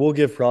say, I will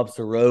give props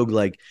to Rogue.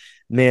 Like,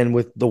 man,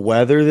 with the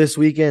weather this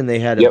weekend, they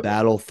had to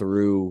battle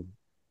through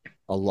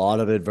a lot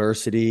of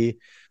adversity.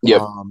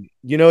 Yep.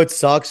 It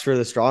sucks for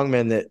the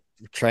strongmen that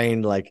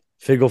trained like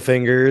Figgle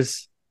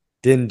Fingers,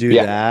 didn't do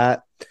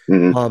that.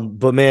 Mm-hmm.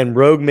 But man,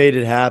 Rogue made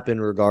it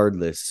happen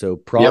regardless. So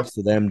props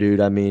to them,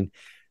 dude. I mean,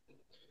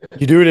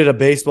 you do it at a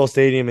baseball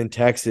stadium in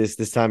Texas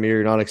this time of year,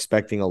 you're not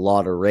expecting a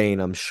lot of rain,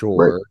 I'm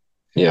sure. Right.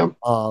 Yeah.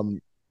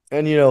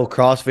 And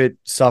CrossFit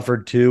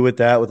suffered too with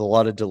that, with a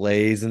lot of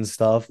delays and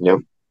stuff. Yep.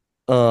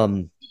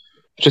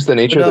 Just the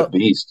nature of the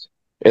beast.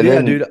 And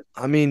then, dude,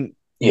 I mean,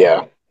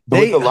 with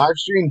the live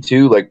stream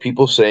too, like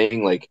people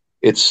saying like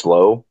it's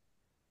slow.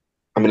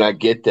 I mean, I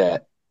get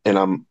that, and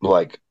I'm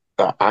like,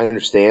 I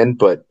understand,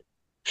 but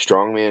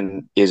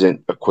strongman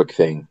isn't a quick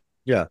thing.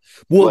 Yeah.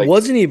 Well, it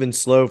wasn't even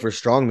slow for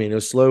strongman. It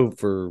was slow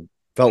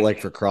felt like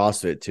for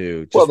CrossFit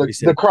too.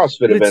 The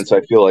CrossFit events, I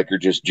feel like, are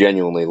just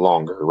genuinely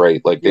longer,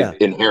 right? Like they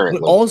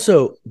inherently.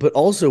 But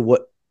also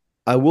what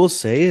I will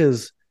say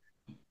is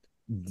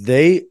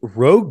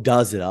Rogue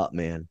does it up,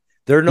 man.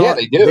 They're not,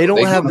 they do. They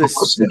don't have this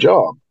awesome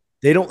job.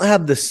 They don't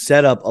have the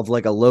setup of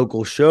like a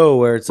local show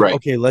where it's like,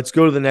 okay, let's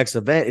go to the next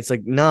event. It's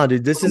like, nah,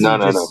 dude, this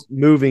isn't just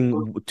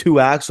moving 2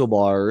 axle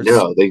bars.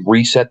 No, they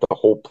reset the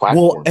whole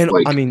platform. Well,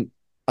 and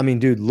I mean,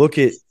 dude, look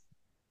at,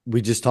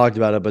 we just talked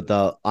about it, but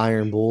the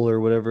Iron Bull or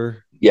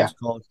whatever it's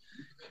called,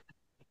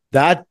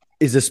 that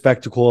is a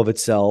spectacle of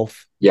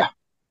itself. Yeah.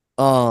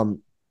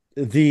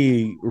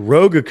 The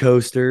Roga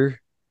coaster.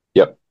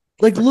 Yep.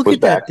 Like, look at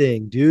that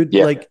thing, dude.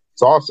 Yeah. Like,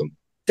 it's awesome.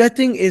 That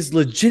thing is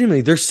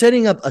legitimately, they're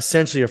setting up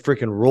essentially a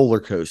freaking roller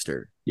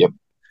coaster. Yep.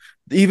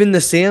 Even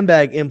the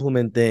sandbag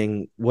implement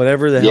thing,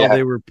 whatever the hell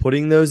they were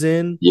putting those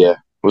in. Yeah. It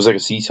was like a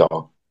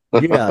seesaw.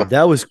 Yeah,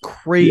 that was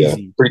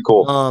crazy. Yeah, pretty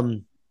cool.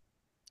 And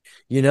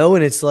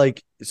it's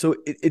like, so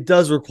it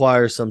does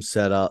require some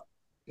setup.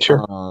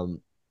 Sure.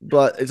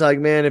 But it's like,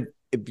 man,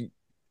 if you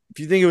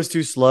think it was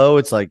too slow,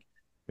 it's like,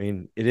 I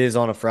mean, it is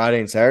on a Friday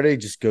and Saturday,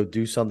 just go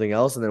do something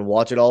else and then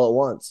watch it all at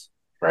once.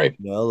 Right.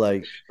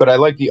 But I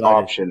like the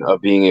option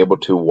of being able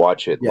to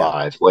watch it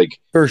live, like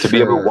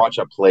be able to watch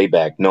a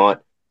playback,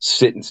 not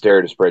sit and stare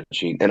at a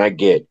spreadsheet. And I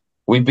get,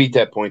 we beat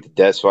that point to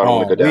death, so I don't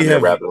want to go down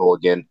that rabbit hole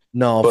again.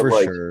 No, but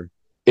for sure.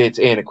 It's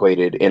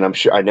antiquated, and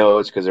I know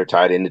it's because they're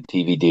tied into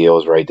TV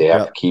deals, right? They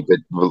have to keep it.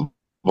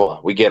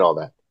 Well, we get all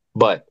that.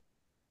 But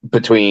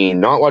between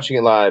not watching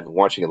it live and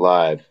watching it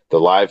live, the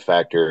live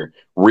factor,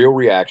 real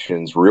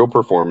reactions, real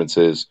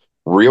performances,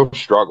 real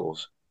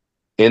struggles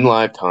in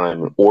live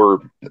time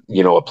or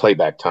a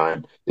playback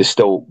time is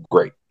still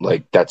great.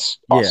 Like, that's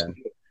awesome.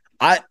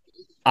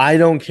 I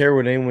don't care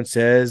what anyone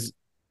says.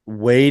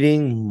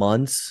 Waiting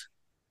months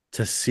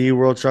to see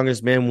World's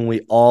Strongest Man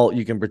when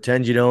you can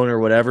pretend you don't or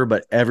whatever,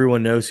 but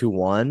everyone knows who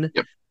won.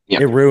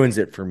 Yep. It ruins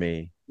it for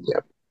me.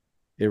 Yep.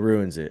 It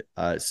ruins it.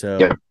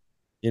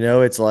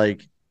 It's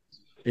like,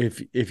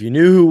 if you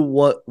knew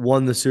who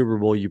won the Super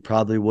Bowl, you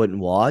probably wouldn't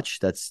watch.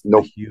 That's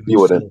you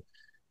wouldn't.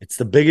 It's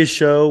the biggest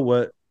show.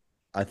 What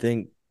I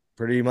think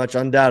pretty much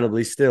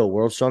undoubtedly still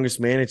World's Strongest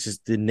Man. It's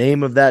just the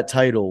name of that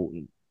title.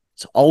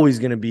 It's always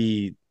going to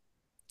be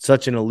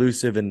such an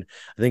elusive. And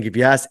I think if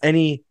you ask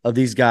any of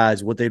these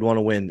guys what they'd want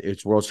to win,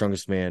 it's World's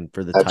Strongest Man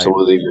for the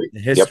absolutely title,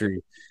 the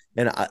history.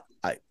 Yep. And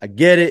I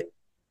get it.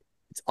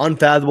 It's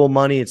unfathomable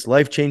money. It's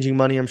life-changing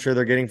money I'm sure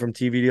they're getting from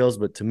TV deals,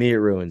 but to me, it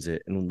ruins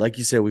it. And like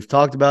you said, we've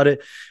talked about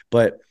it,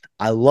 but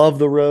I love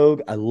the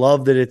Rogue. I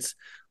love that it's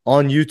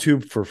on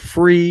YouTube for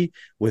free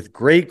with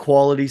great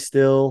quality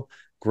still,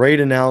 great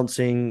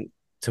announcing.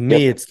 To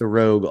me, it's the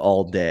Rogue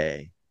all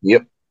day.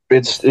 Yep.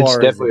 It's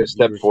definitely a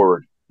step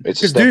forward.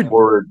 It's a step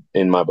forward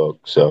in my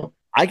book. So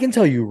I can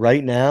tell you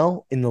right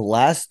now, in the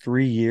last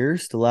 3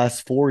 years, the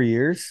last 4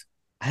 years,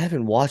 I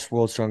haven't watched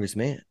World's Strongest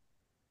Man.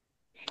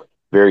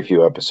 Very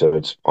few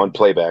episodes on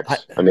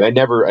playbacks. I mean, I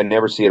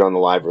never see it on the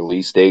live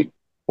release date.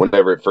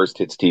 Whenever it first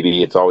hits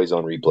TV, it's always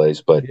on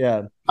replays. But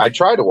I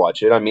try to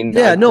watch it. I mean,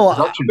 the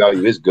production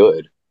value is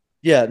good.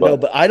 Yeah,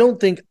 but I don't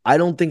think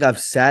I've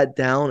sat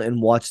down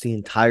and watched the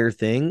entire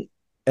thing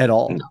at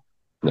all.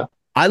 No.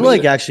 I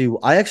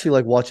actually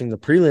like watching the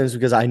prelims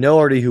because I know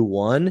already who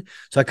won.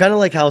 So I kind of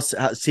like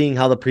seeing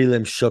how the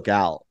prelims shook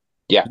out.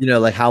 Yeah.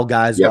 Like how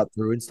guys Yep. got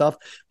through and stuff.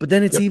 But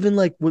then it's Yep. even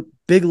like what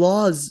Big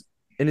Laws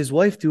and his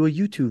wife do a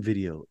YouTube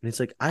video. And it's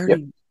like, I Yep.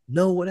 already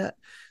know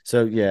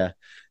so yeah.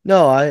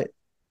 No,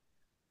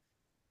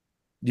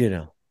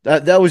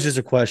 that was just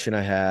a question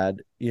I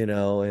had,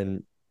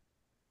 and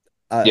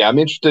I Yeah, I'm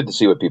interested to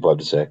see what people have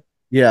to say.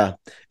 yeah.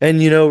 And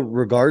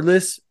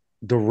regardless,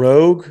 the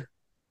Rogue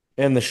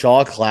and the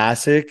Shaw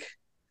Classic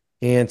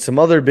and some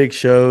other big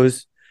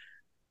shows,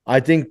 I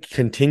think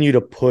continue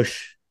to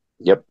push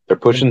Yep. They're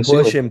and pushing the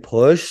push ceiling. and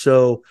push.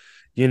 So,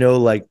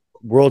 like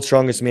World's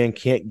Strongest Man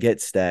can't get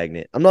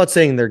stagnant. I'm not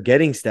saying they're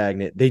getting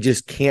stagnant. They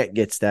just can't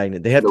get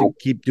stagnant. They have to Nope.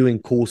 keep doing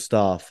cool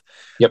stuff,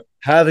 Yep.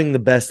 having the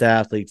best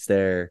athletes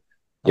there.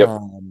 Yep.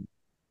 Um,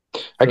 I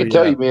so can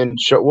tell yeah, you, man.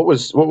 What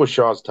was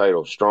Shaw's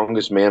title?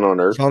 Strongest man on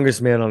earth.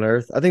 strongest man on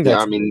earth. I think Yeah,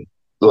 that's I mean,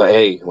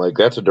 hey, like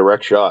that's a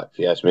direct shot if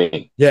you ask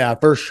me. yeah,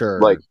 for Like,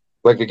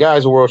 sure. the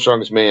guy's a world's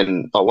strongest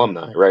man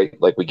alumni, right?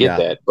 Like we get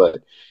Yeah. that,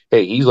 but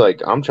hey, he's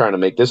like, I'm trying to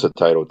make this a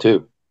title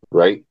too,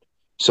 right?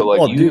 So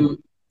like Oh,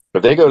 dude,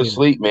 if they go to you know,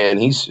 sleep, man,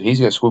 he's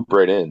gonna swoop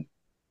right in.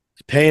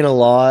 paying a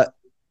lot.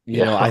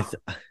 Yeah.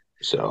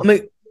 So I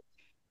mean,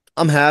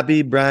 I'm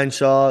happy Brian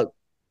Shaw,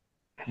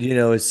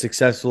 as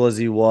successful as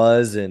he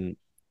was and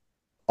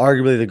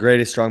arguably the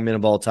greatest strongman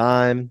of all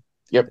time.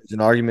 yep. There's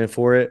an argument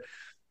for it.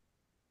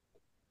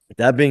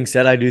 That being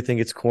said, I do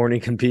think it's corny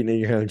competing at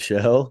your own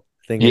show.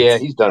 Yeah,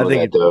 he's done I with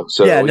think that it,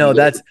 though. yeah, So no,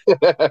 that's,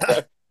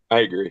 I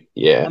agree.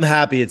 Yeah. I'm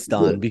happy it's Yeah.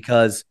 done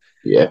because,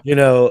 Yeah. you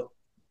know,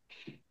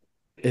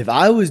 if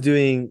I was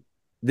doing,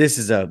 this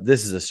is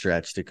a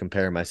stretch to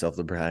compare myself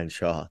to Brian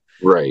Shaw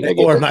Right. I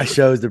get or that my too.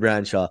 shows to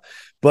Brian Shaw.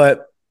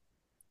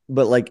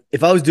 But like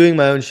if I was doing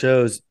my own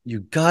shows, you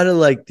gotta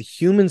like the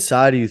human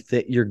side of you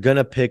think you're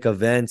gonna pick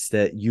events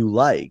that you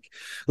like.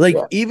 Like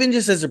Yeah. even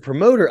just as a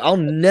promoter, I'll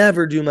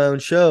never do my own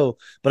show,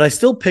 but I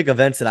still pick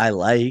events that I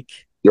like.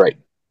 Right.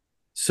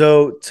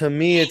 So to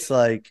me, it's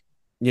like,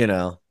 you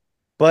know,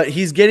 but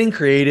he's getting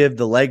creative,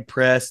 the leg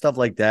press, stuff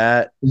like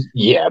that,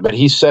 Yeah, but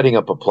he's setting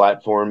up a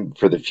platform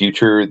for the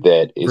future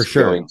that for is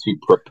sure. going to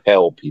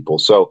propel people.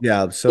 So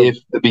Yeah. if So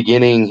the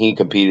beginning he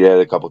competed at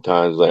a couple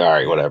times, like, all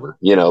right, yeah, whatever.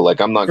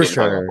 Like I'm not for getting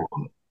hung up sure.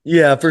 on it.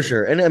 Yeah, for So,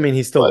 sure. And I mean,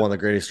 he's still but one of the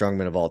greatest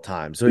strongmen of all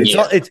time. So it's yeah,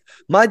 not, it's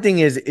my thing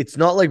is, it's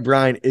not like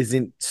Brian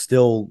isn't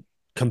still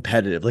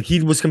competitive. Like he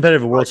was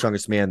competitive at right, World's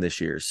Strongest Man this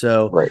year.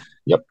 So, right.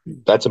 Yep.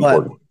 That's but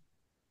important.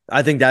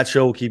 I think that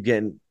show will keep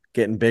getting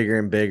bigger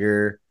and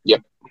bigger.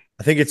 Yep.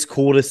 I think it's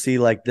cool to see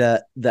like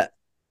that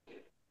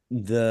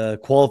the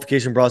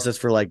qualification process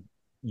for like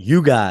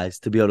you guys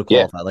to be able to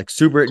Yeah. qualify, like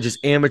super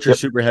just amateur Yep.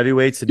 super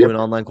heavyweights to do Yep. an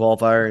online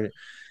qualifier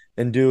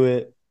and do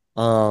it.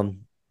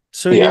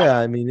 So Yeah. yeah,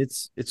 I mean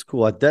it's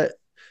cool. That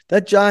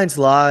the Giants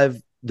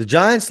live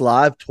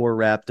tour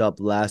wrapped up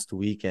last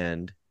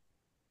weekend.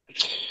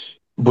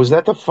 Was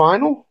that the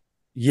final?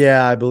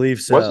 Yeah, I believe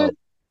Was so. it?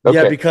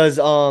 Yeah, Okay. because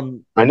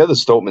I know the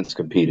Stoltmans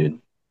competed.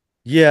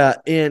 yeah,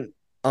 and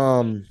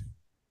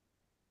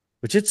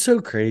which it's so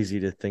crazy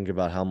to think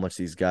about how much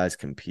these guys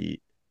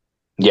compete.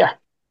 Yeah.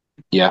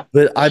 Yeah.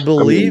 But I I mean,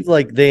 believe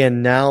like they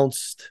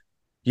announced,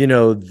 you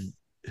know,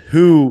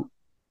 who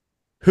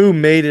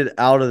made it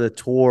out of the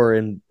tour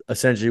and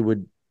essentially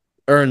would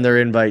earn their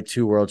invite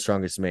to World's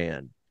Strongest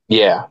Man.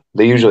 yeah,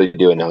 they usually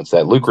do announce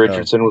that. Luke So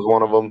Richardson was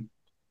one of them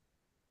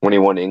when he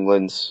won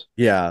England's.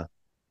 yeah.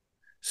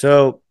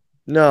 So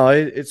no,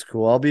 it's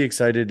cool. I'll be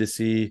excited to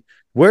see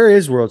where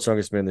is World's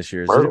Strongest Man this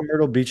year. Is it in Myrtle.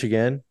 Myrtle Beach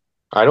again?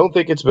 I don't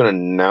think it's been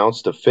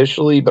announced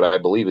officially, but I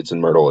believe it's in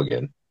Myrtle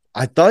again.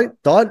 I thought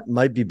it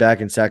might be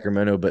back in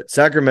Sacramento, but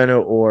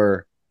Sacramento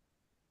or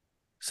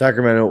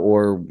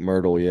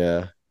Myrtle,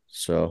 yeah.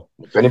 So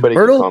If anybody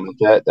could Myrtle comment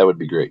that would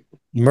be great.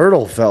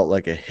 Myrtle felt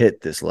like a hit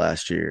this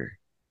last year.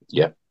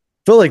 Yeah.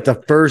 Felt like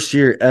the first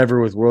year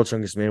ever with World's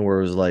Strongest Man where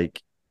it was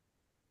like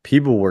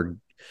people were,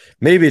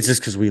 maybe it's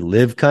just because we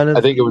live kind I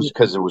of, think it was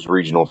because it was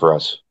regional for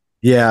us.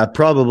 yeah,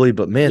 probably.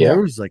 But man, Yeah.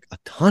 there was like a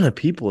ton of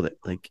people that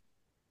like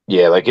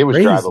Yeah, like it was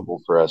crazy. drivable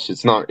for us.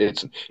 It's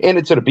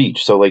at a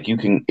beach, so like you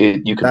can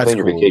That's plan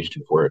your cool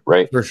vacation for it,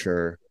 right? for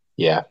sure.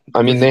 Yeah. I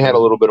For mean, they had a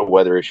sure. little bit of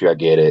weather issue, I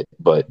get it,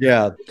 but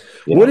Yeah.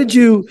 you What know, did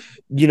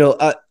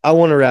I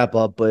want to wrap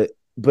up, but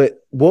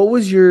what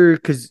was your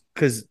because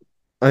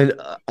I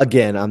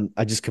again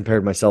I just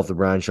compared myself to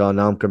Brian Shaw.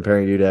 Now I'm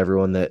comparing you to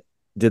everyone that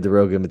did the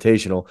Rogue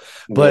Invitational.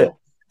 yeah. But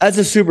as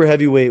a super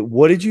heavyweight,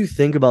 what did you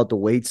think about the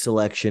weight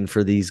selection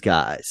for these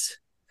guys?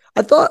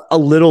 I thought a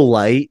little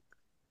light,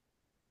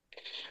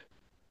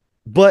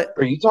 but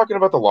Are you talking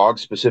about the log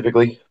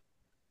specifically?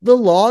 the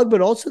log,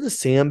 but also the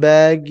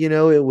sandbag,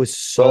 it was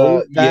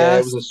so Yeah,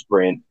 it was a fast.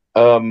 sprint.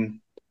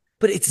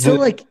 But it's still The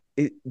like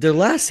their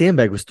last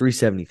sandbag was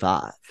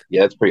 375.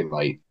 Yeah, it's pretty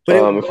light. But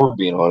If we're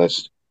being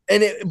honest.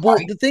 well,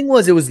 the thing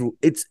was,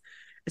 it's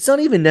not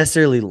even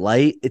necessarily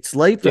light. It's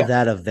light for Yeah.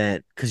 that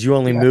event because you're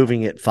only Yeah.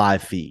 moving it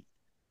 5 feet.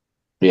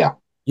 Yeah.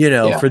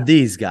 Yeah. For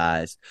these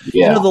guys,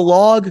 Yeah. the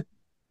log.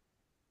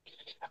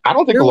 I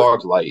don't think the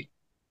log's light.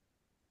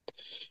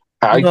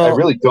 I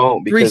really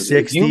don't, because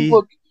 360.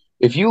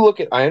 if you look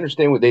at, I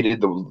understand what they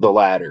did, the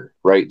ladder,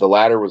 right? The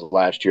ladder was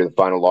last year. The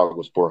final log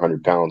was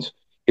 400 pounds.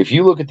 If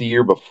you look at the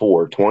year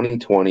before,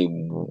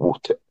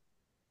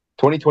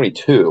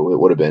 2022, it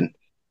would have been,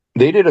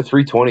 they did a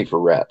 320 for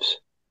reps.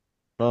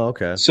 Oh,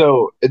 okay.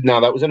 So now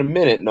that was in a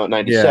minute, not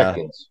 90 Yeah.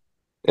 seconds.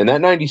 And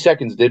that 90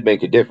 seconds did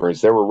make a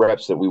difference. There were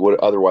reps that we would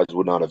otherwise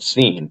would not have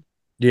seen.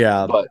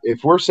 Yeah. But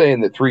if we're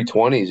saying that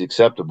 320 is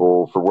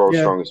acceptable for World's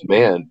Yeah. Strongest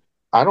Man,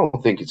 I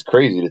don't think it's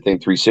crazy to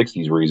think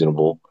 360 is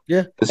reasonable.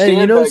 Yeah. The And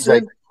you know, sandbags are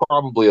Sid,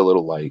 probably a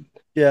little light.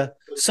 yeah.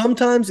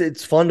 Sometimes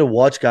it's fun to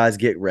watch guys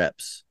get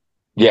reps.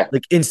 Yeah.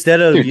 Like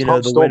instead of, Dude,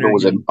 Tom the winner Stoltman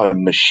was getting, a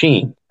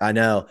machine. I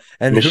know.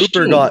 And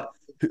Hooper Machine.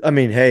 I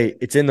mean, hey,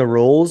 it's in the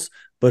rules,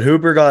 but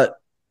Hooper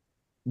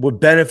would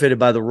benefited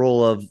by the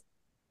rule of,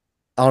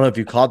 I don't know if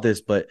you caught this,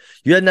 but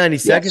you had 90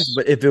 seconds, Yes.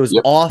 but if it was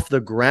Yep. off the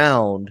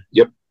ground,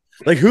 Yep.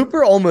 like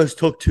Hooper almost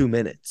took 2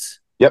 minutes.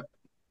 Yep.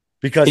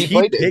 Because He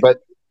played it, picked, but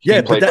yeah,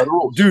 he but played by that the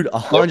rules. dude,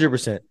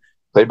 100%.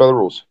 Played by the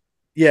rules.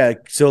 Yeah.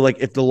 So like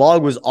if the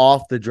log was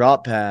off the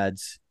drop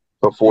pads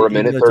Before a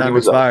even minute though 30 time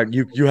was up. expired,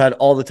 you had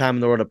all the time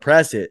in the world to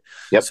press it.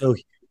 Yep. So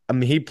I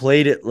mean, he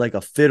played it like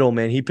a fiddle,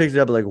 man. He picked it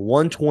up at like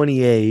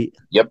 128.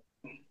 Yep.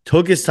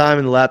 Took his time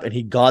in the lap, and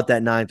he got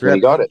that ninth And rep.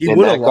 he got it. He And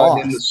would that have got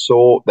him the lost.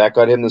 sole. That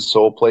got him the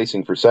sole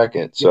placing for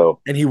second. So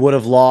And he would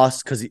have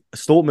lost because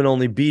Stoltman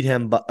only beat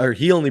him, or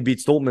he only beat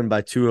Stoltman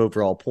by 2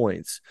 overall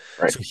points.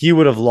 right. So he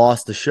would have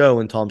lost the show,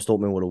 and Tom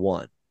Stoltman would have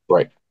won.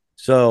 Right.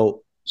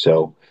 So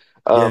So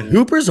yeah,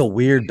 Hooper's a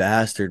weird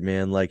bastard,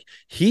 man. Like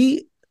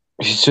he's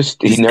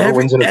just he never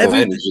wins an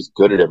event. He's just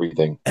good at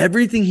everything.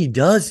 Everything he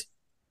does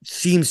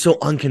seems so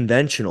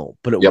unconventional,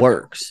 but it Yep.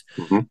 works.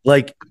 Mm-hmm.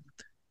 Like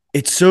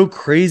it's so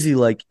crazy.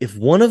 Like if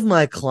one of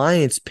my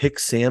clients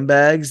picks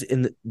sandbags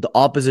in the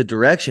opposite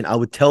direction, I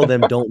would tell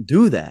them don't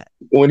do that.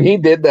 When he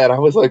did that, I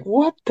was like,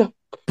 "What the?"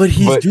 But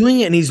he's doing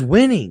it and he's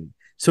winning.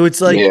 So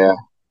it's like, yeah.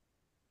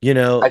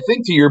 I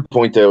think to your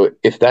point though,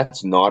 if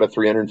that's not a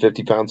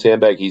 350-pound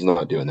sandbag, he's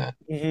not doing that.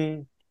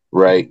 Mm-hmm.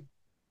 Right?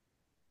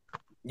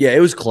 Yeah, it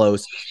was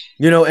close.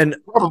 And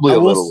probably a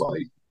little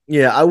light.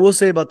 Yeah, I will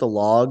say about the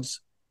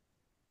logs,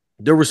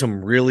 there were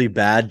some really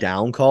bad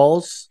down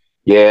calls.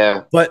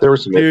 Yeah, but there were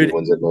some iffy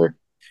ones in there.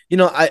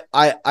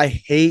 I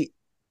hate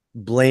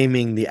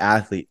blaming the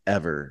athlete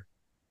ever.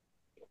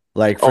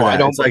 Like for that. I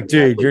don't. It's like,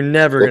 dude, you're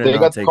never gonna. They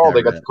got the call.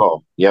 They got the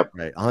call. Yep.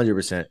 Right.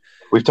 100%.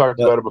 We've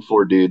talked about it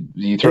before, dude.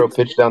 You throw a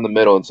pitch down the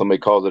middle and somebody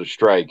calls it a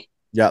strike.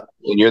 Yep.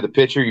 And you're the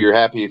pitcher. You're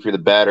happy. If you're the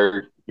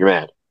batter, you're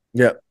mad.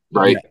 Yep.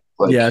 Right.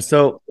 Yeah.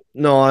 So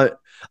no,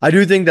 I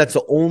do think that's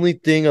the only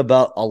thing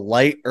about a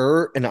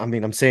lighter, and I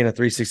mean, I'm saying a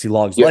 360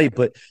 logs light,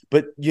 but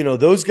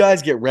those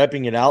guys get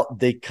repping it out.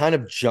 They kind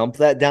of jump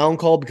that down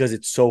call because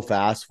it's so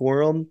fast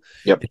for them.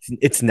 Yep.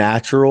 It's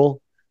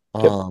natural.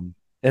 Yep.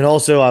 And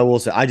also I will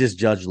say, I just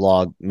judge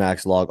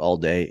max log all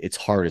day. It's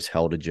hard as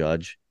hell to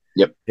judge.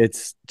 Yep.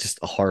 It's just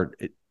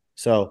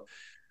so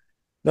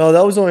no,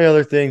 that was the only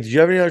other thing. Did you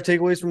have any other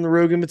takeaways from the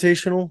Rogue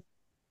Invitational?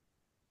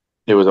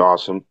 It was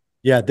awesome.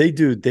 Yeah, they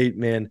do.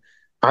 Man.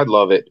 I'd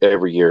love it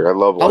every year. I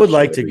would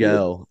like to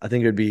go. Year. I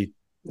think it would be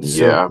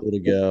so cool to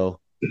go.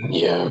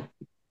 Yeah.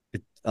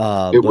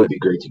 It would be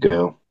great to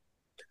go.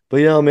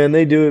 But man,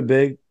 they do it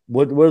big.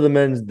 What are the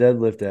men's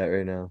deadlift at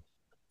right now?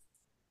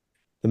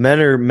 The men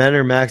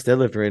are max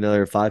deadlift right now.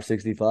 They're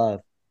 565.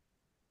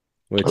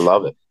 Which I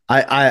love it.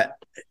 I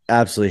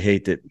absolutely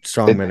hate that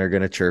strongmen are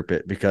going to chirp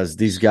it because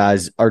these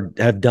guys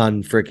have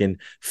done freaking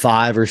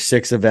 5 or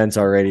 6 events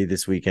already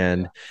this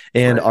weekend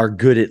and are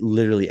good at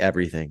literally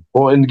everything.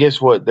 Well, and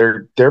guess what?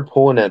 They're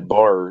pulling that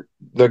bar.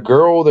 The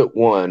girl that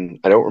won,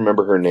 I don't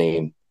remember her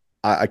name.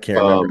 I can't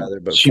remember either,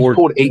 but she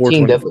pulled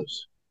 18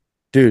 deadlifts.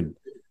 Dude.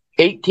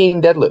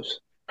 18 deadlifts.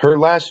 Her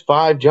last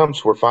 5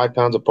 jumps were 5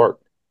 pounds apart.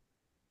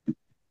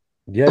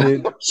 Yeah,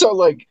 dude.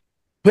 So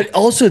but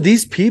also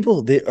these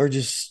people, they are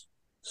just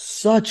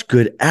such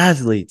good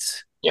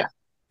athletes. Yeah.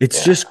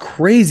 It's just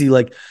crazy.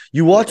 Like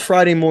you watch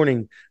Friday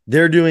morning,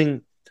 they're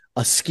doing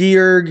a ski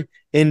erg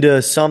into a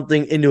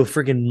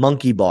freaking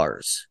monkey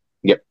bars.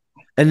 Yep.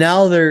 And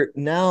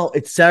now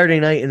it's Saturday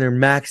night and they're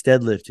max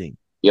deadlifting.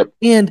 Yep.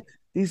 And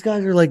these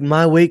guys are like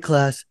my weight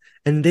class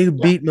and they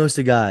beat most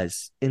of the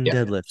guys in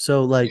deadlift.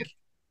 So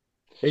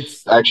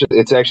it's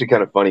actually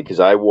kind of funny because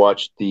I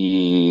watched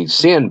the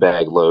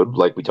sandbag load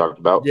like we talked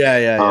about.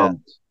 Yeah.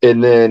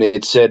 And then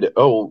it said,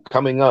 "Oh,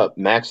 coming up,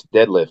 max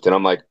deadlift," and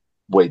I'm like,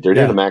 "Wait, they're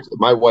doing a max."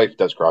 My wife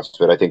does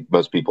CrossFit. I think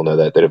most people know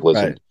that have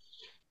listened.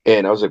 Right.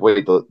 And I was like,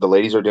 "Wait, the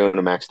ladies are doing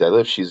a max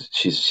deadlift?"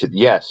 She said,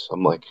 "Yes."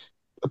 I'm like,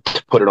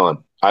 "Put it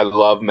on." I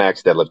love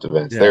max deadlift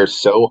events. Yeah. They're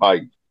so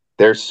hype.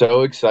 They're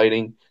so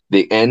exciting.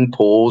 The end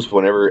pulls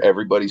whenever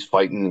everybody's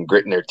fighting and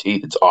gritting their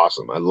teeth. It's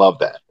awesome. I love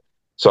that.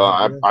 So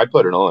I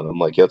put it on. I'm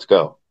like, let's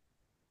go.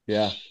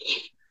 Yeah.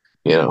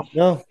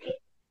 No.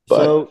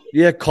 So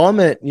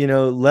comment,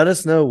 let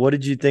us know, what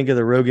did you think of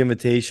the Rogue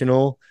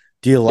Invitational?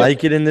 Do you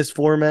like it in this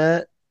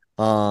format?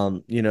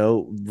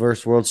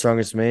 Versus World's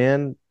Strongest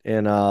Man.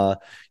 And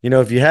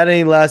if you had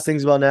any last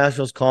things about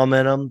nationals,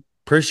 comment them.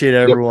 Appreciate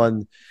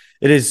everyone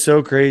It is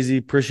so crazy.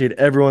 Appreciate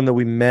everyone that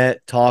we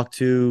met, talked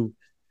to,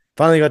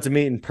 finally got to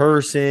meet in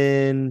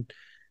person.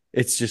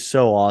 It's just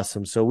so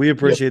awesome. So we Yep.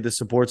 appreciate the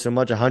support so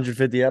much.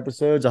 150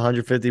 episodes,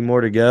 150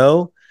 more to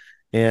go,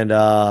 and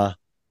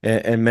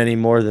many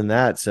more than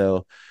that.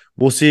 So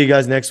we'll see you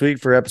guys next week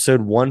for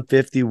episode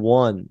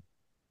 151.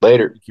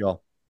 Later. Thank y'all.